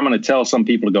this is where I'm going to tell some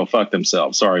people to go fuck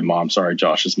themselves. Sorry, Mom. Sorry,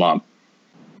 Josh's mom.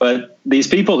 But these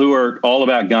people who are all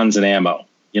about guns and ammo,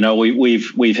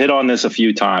 we've hit on this a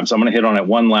few times. I'm going to hit on it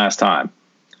one last time.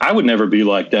 I would never be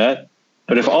like that.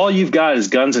 But if all you've got is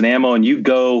guns and ammo and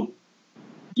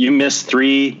you miss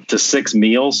 3 to 6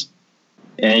 meals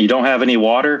and you don't have any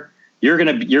water, you're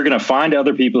gonna find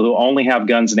other people who only have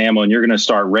guns and ammo, and you're gonna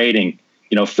start raiding,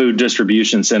 food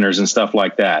distribution centers and stuff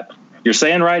like that. You're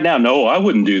saying right now, no, I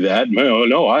wouldn't do that.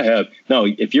 No, I have. No,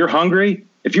 if you're hungry,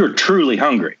 if you're truly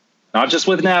hungry, not just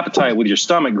with an appetite, with your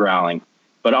stomach growling,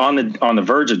 but on the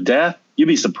verge of death, you'd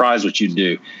be surprised what you'd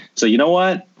do. So you know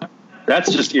what?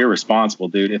 That's just irresponsible,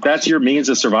 dude. If that's your means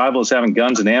of survival is having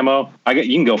guns and ammo,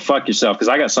 you can go fuck yourself, because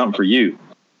I got something for you.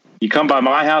 You come by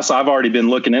my house, I've already been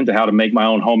looking into how to make my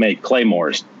own homemade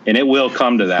claymores, and it will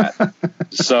come to that.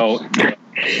 So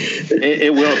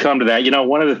it will come to that.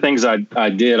 One of the things I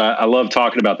did, I love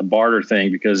talking about the barter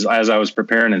thing, because as I was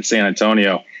preparing in San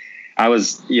Antonio, I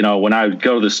was, when I would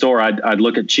go to the store, I'd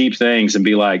look at cheap things and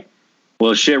be like,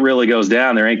 well, shit really goes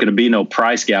down. There ain't going to be no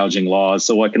price gouging laws.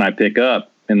 So what can I pick up?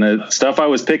 And the stuff I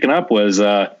was picking up was,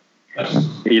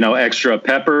 extra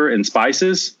pepper and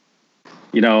spices,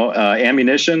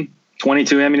 ammunition,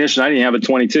 22 ammunition. I didn't have a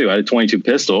 22. I had a 22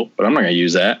 pistol, but I'm not going to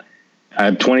use that. I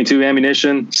had 22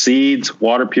 ammunition, seeds,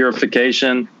 water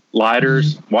purification,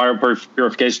 lighters, water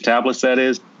purification tablets, that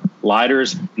is,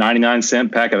 lighters,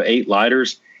 99-cent pack of 8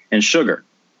 lighters, and sugar.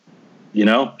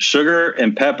 Sugar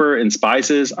and pepper and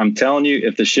spices. I'm telling you,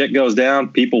 if the shit goes down,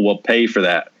 people will pay for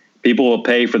that. People will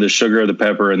pay for the sugar, the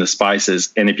pepper, and the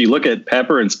spices. And if you look at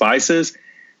pepper and spices,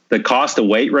 the cost to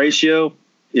weight ratio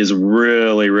is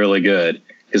really, really good,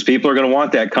 because people are going to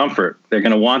want that comfort. They're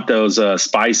going to want those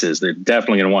spices. They're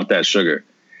definitely going to want that sugar.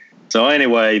 So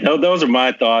anyway, those are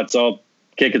my thoughts. I'll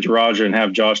kick it to Roger and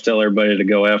have Josh tell everybody to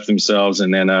go F themselves,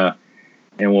 and then and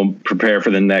we'll prepare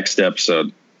for the next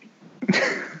episode.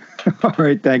 All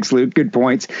right. Thanks, Luke. Good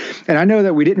points. And I know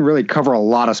that we didn't really cover a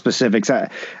lot of specifics. I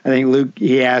think Luke,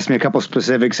 he asked me a couple of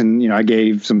specifics, and, I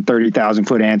gave some 30,000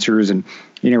 foot answers, and,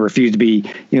 refused to be,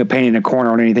 painting a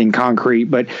corner on anything concrete.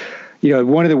 But,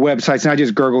 one of the websites, and I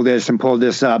just Googled this and pulled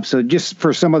this up. So just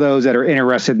for some of those that are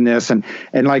interested in this, and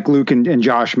like Luke and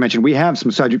Josh mentioned, we have some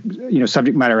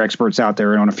subject matter experts out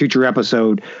there. And on a future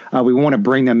episode, we want to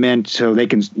bring them in so they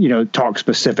can, talk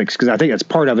specifics, because I think that's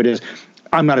part of it is,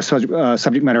 I'm not a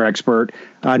subject matter expert,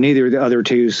 neither are the other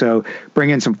two. So bring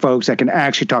in some folks that can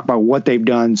actually talk about what they've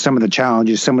done, some of the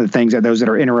challenges, some of the things that those that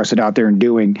are interested out there in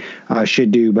doing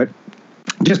should do. But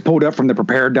just pulled up from the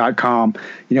prepared.com.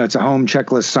 It's a home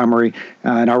checklist summary,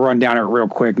 and I'll run down it real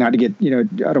quick, not to get, I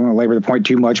don't want to labor the point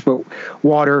too much, but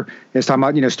water is talking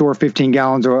about, store 15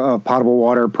 gallons of potable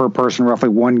water per person, roughly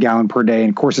 1 gallon per day. And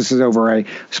of course, this is over a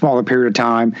smaller period of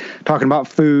time. Talking about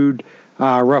food,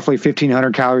 roughly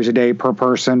 1,500 calories a day per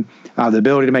person. The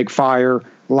ability to make fire,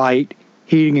 light,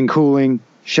 heating and cooling,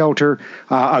 shelter.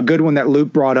 A good one that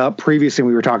Luke brought up previously,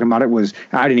 we were talking about it, was,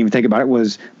 I didn't even think about it,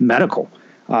 was medical.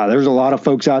 There's a lot of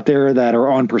folks out there that are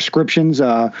on prescriptions,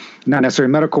 not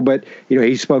necessarily medical, but,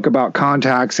 he spoke about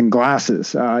contacts and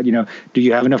glasses. Do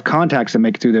you have enough contacts to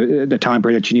make it through the time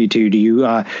period that you need to? Do you,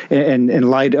 in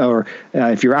light, or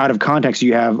if you're out of contacts, do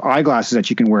you have eyeglasses that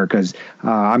you can wear? Because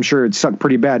I'm sure it sucked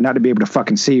pretty bad not to be able to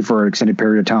fucking see for an extended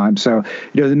period of time. So,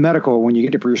 the medical, when you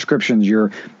get to prescriptions, your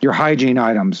hygiene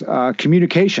items,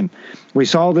 communication. We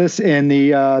saw this in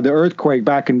the earthquake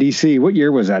back in D.C. What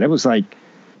year was that? It was like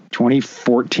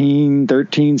 2014,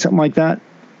 13, something like that,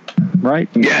 right?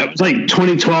 Yeah, it was like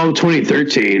 2012,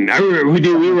 2013. I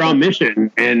remember we were on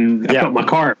mission, and I felt my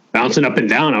car bouncing up and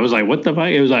down. I was like, what the fuck?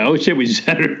 It was like, oh shit, we just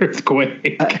had an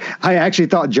earthquake. I actually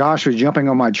thought Josh was jumping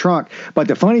on my trunk. But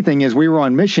the funny thing is, we were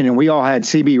on mission, and we all had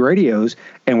CB radios,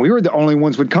 and we were the only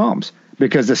ones with comms,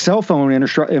 because the cell phone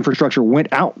infrastructure went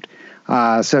out.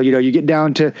 So, you get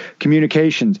down to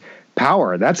communications,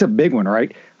 power. That's a big one,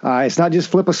 right? It's not just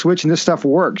flip a switch and this stuff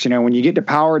works. When you get to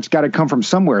power, it's got to come from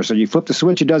somewhere. So you flip the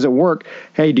switch, it doesn't work.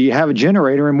 Hey, do you have a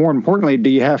generator? And more importantly, do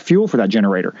you have fuel for that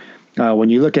generator? When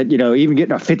you look at, even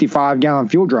getting a 55-gallon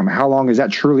fuel drum, how long is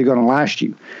that truly going to last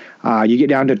you? You get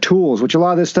down to tools, which a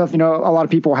lot of this stuff, a lot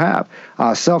of people have.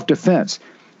 Self-defense.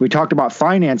 We talked about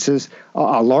finances.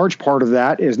 A large part of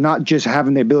that is not just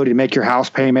having the ability to make your house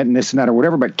payment and this and that or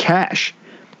whatever, but cash.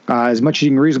 As much as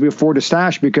you can reasonably afford to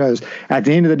stash, because at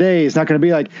the end of the day, it's not going to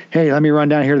be like, hey, let me run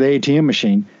down here to the ATM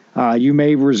machine. You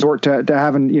may resort to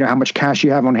having, how much cash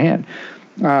you have on hand.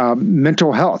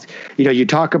 Mental health. You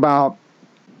talk about,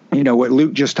 what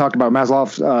Luke just talked about,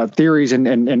 Maslow's theories,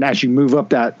 and as you move up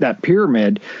that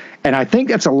pyramid. And I think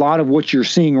that's a lot of what you're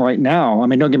seeing right now. I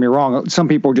mean, don't get me wrong. Some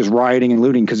people are just rioting and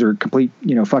looting because they're complete,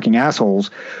 fucking assholes.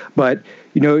 But,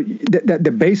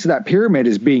 the base of that pyramid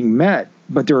is being met,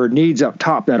 but there are needs up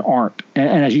top that aren't.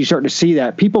 And as you start to see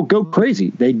that, people go crazy.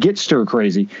 They get stir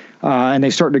crazy, and they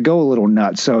start to go a little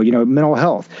nuts. So, mental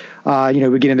health.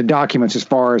 We get into documents as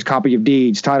far as copy of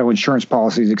deeds, title insurance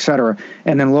policies, et cetera,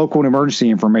 and then local and emergency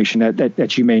information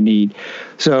that you may need.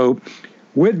 So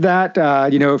with that,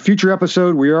 future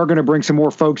episode, we are going to bring some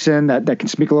more folks in that can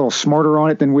speak a little smarter on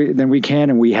it than we can,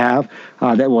 and we have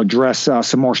that will address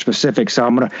some more specifics. So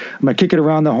I'm gonna kick it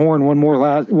around the horn one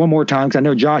more time, because I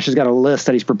know Josh has got a list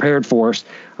that he's prepared for us.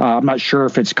 I'm not sure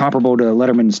if it's comparable to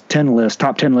Letterman's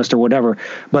top 10 list or whatever,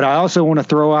 but I also want to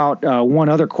throw out one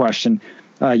other question.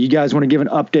 You guys want to give an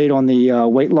update on the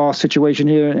weight loss situation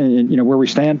here and where we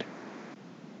stand?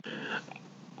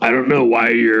 I don't know why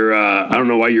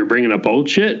you're bringing up old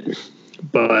shit,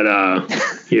 but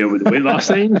with the weight loss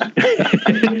thing.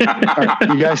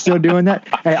 You guys still doing that?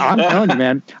 Hey, I'm telling you,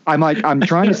 man. I'm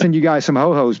trying to send you guys some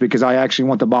ho-hos because I actually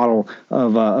want the bottle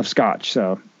of scotch.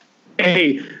 So.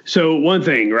 Hey, so one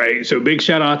thing, right? So big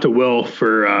shout out to Will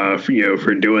for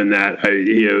doing that.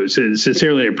 I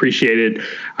sincerely appreciate it.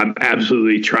 I'm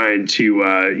absolutely trying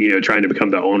to become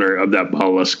the owner of that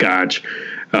bottle of scotch.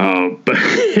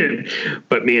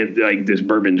 But man, like, this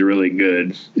bourbon's really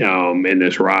good. And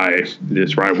this rye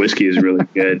whiskey is really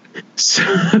good. So,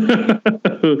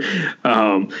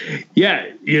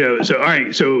 so all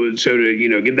right. So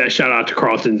to, give that shout out to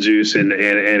Carlton Zeus and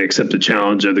accept the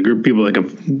challenge of the group of people that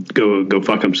can go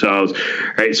fuck themselves.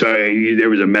 Right. So there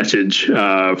was a message,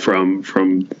 from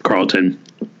Carlton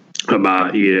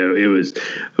about, it was,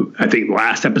 I think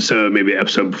last episode, maybe the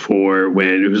episode before,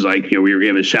 when it was like, we were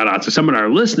giving shout out to some of our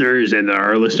listeners and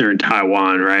our listener in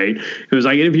Taiwan, right? It was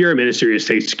like, if you're a Ministry of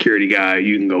State Security guy,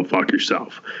 you can go fuck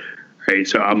yourself. Right.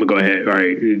 So I'm gonna go ahead. All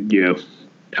right.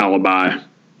 Alibi.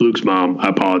 Luke's mom, I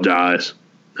apologize.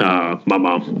 My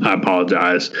mom, I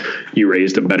apologize. You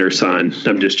raised a better son.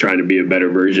 I'm just trying to be a better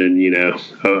version,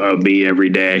 of me every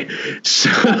day.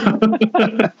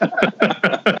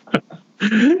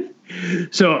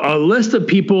 So a list of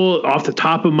people off the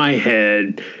top of my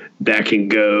head that can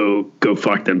go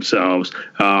fuck themselves.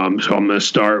 So I'm going to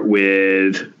start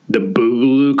with the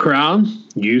Boogaloo crowd.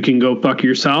 You can go fuck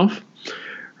yourself,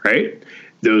 right?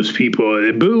 Those people,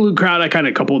 the Boogaloo crowd, I kind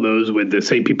of couple those with the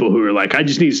same people who are like, I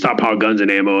just need to stockpile guns and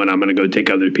ammo, and I'm going to go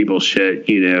take other people's shit,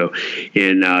 in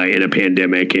a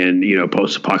pandemic and,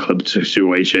 post-apocalyptic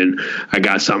situation. I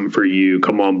got something for you.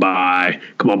 Come on by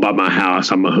my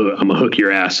house. I'm gonna hook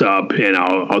your ass up, and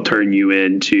I'll turn you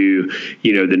into,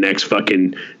 the next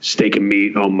fucking steak and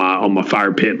meat on my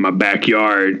fire pit in my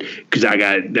backyard, because I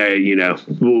got,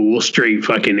 we'll straight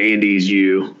fucking Andes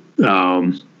you.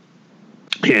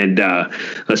 And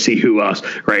let's see who else,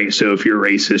 right? So if you're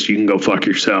racist, you can go fuck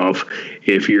yourself.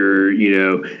 If you're,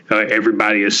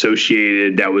 everybody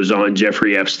associated that was on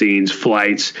Jeffrey Epstein's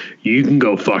flights, you can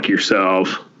go fuck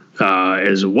yourself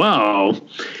as well.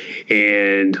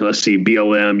 And let's see,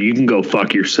 BLM, you can go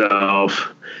fuck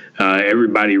yourself.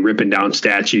 Everybody ripping down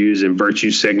statues and virtue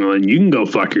signaling, you can go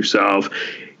fuck yourself.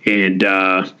 And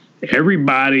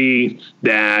everybody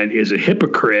that is a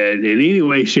hypocrite in any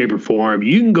way, shape, or form,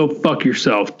 you can go fuck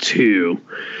yourself too,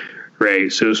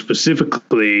 right? So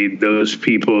specifically those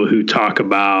people who talk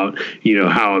about,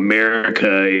 how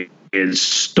America is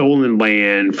stolen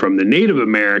land from the Native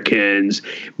Americans,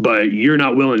 but you're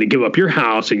not willing to give up your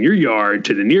house and your yard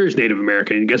to the nearest Native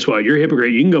American. And guess what? You're a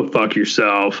hypocrite. You can go fuck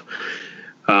yourself.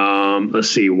 Let's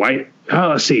see.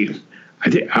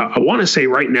 I want to say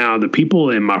right now, the people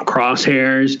in my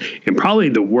crosshairs and probably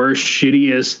the worst,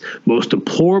 shittiest, most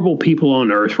deplorable people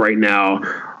on earth right now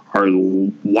are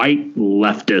white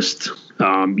leftists.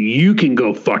 You can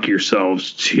go fuck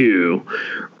yourselves too,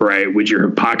 right? With your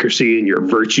hypocrisy and your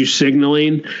virtue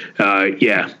signaling.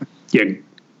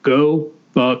 Go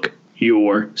fuck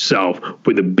yourself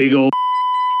with a big old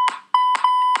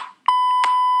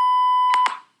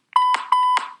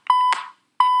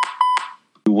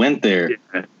went there.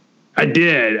 Yeah, I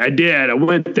did. I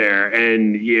went there,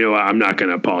 and I'm not going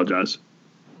to apologize.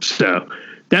 So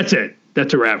that's it.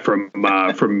 That's a wrap from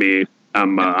me.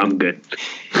 I'm good.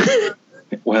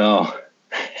 Well,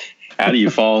 how do you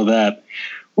follow that?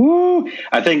 Woo!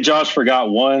 I think Josh forgot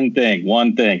one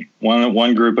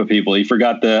group of people. He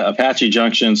forgot the Apache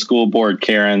Junction School Board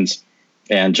Karens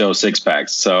and Joe Sixpacks.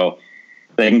 So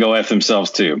they can go F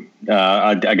themselves too.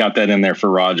 I got that in there for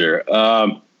Roger.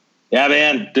 Yeah,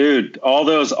 man, dude, all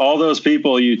those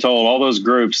people you told, all those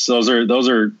groups, those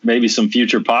are maybe some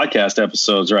future podcast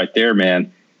episodes right there,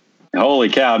 man. Holy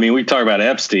cow. I mean, we talk about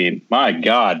Epstein. My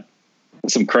God,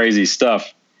 that's some crazy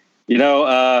stuff.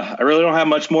 I really don't have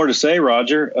much more to say,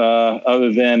 Roger,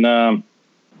 other than,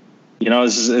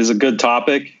 this is a good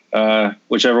topic.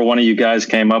 Whichever one of you guys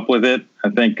came up with it, I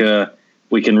think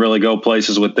we can really go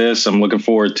places with this. I'm looking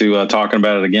forward to talking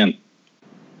about it again.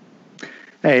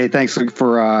 Hey, thanks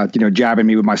for jabbing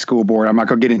me with my school board. I'm not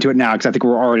going to get into it now because I think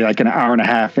we're already like an hour and a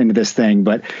half into this thing.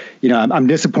 But I'm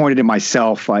disappointed in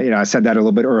myself. I said that a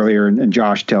little bit earlier, and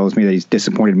Josh tells me that he's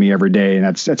disappointed in me every day, and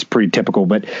that's pretty typical.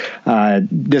 But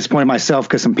disappointed in myself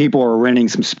because some people are renting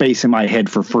some space in my head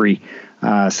for free.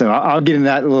 So I'll get into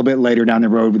that a little bit later down the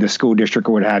road with the school district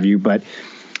or what have you. But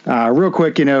real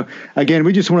quick, again,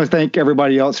 we just want to thank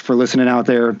everybody else for listening out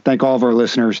there. Thank all of our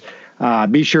listeners.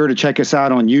 Be sure to check us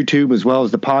out on YouTube as well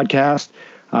as the podcast.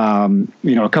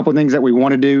 A couple of things that we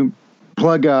want to do.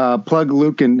 Plug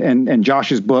Luke and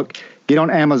Josh's book. Get on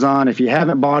Amazon. If you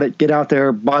haven't bought it, get out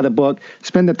there, buy the book,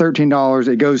 spend the $13.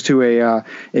 It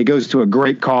goes to a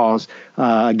great cause.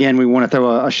 Again, we want to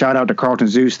throw a shout out to Carlton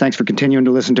Zeus. Thanks for continuing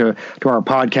to listen to our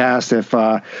podcast. If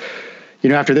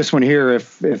after this one here,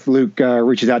 if Luke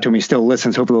reaches out to him, he still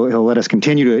listens. Hopefully he'll let us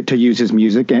continue to use his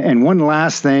music. And one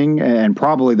last thing, and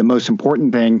probably the most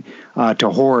important thing to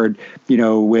hoard,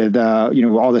 with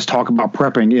all this talk about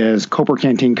prepping, is Culper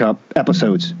Canteen Cup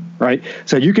episodes, right?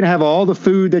 So you can have all the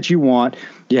food that you want.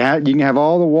 You can have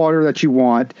all the water that you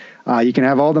want. You can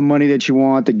have all the money that you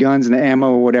want, the guns and the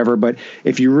ammo or whatever. But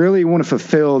if you really want to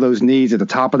fulfill those needs at the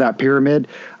top of that pyramid,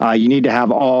 you need to have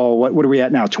all, what are we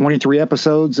at now, 23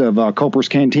 episodes of Culper's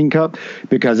Canteen Cup?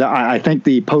 Because I think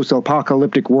the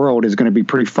post-apocalyptic world is going to be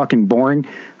pretty fucking boring.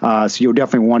 So you'll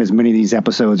definitely want as many of these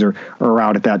episodes are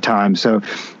out at that time. So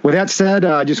with that said,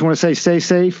 I just want to say stay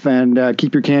safe and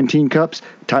keep your canteen cups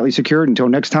tightly secured. Until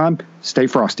next time, stay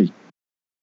frosty.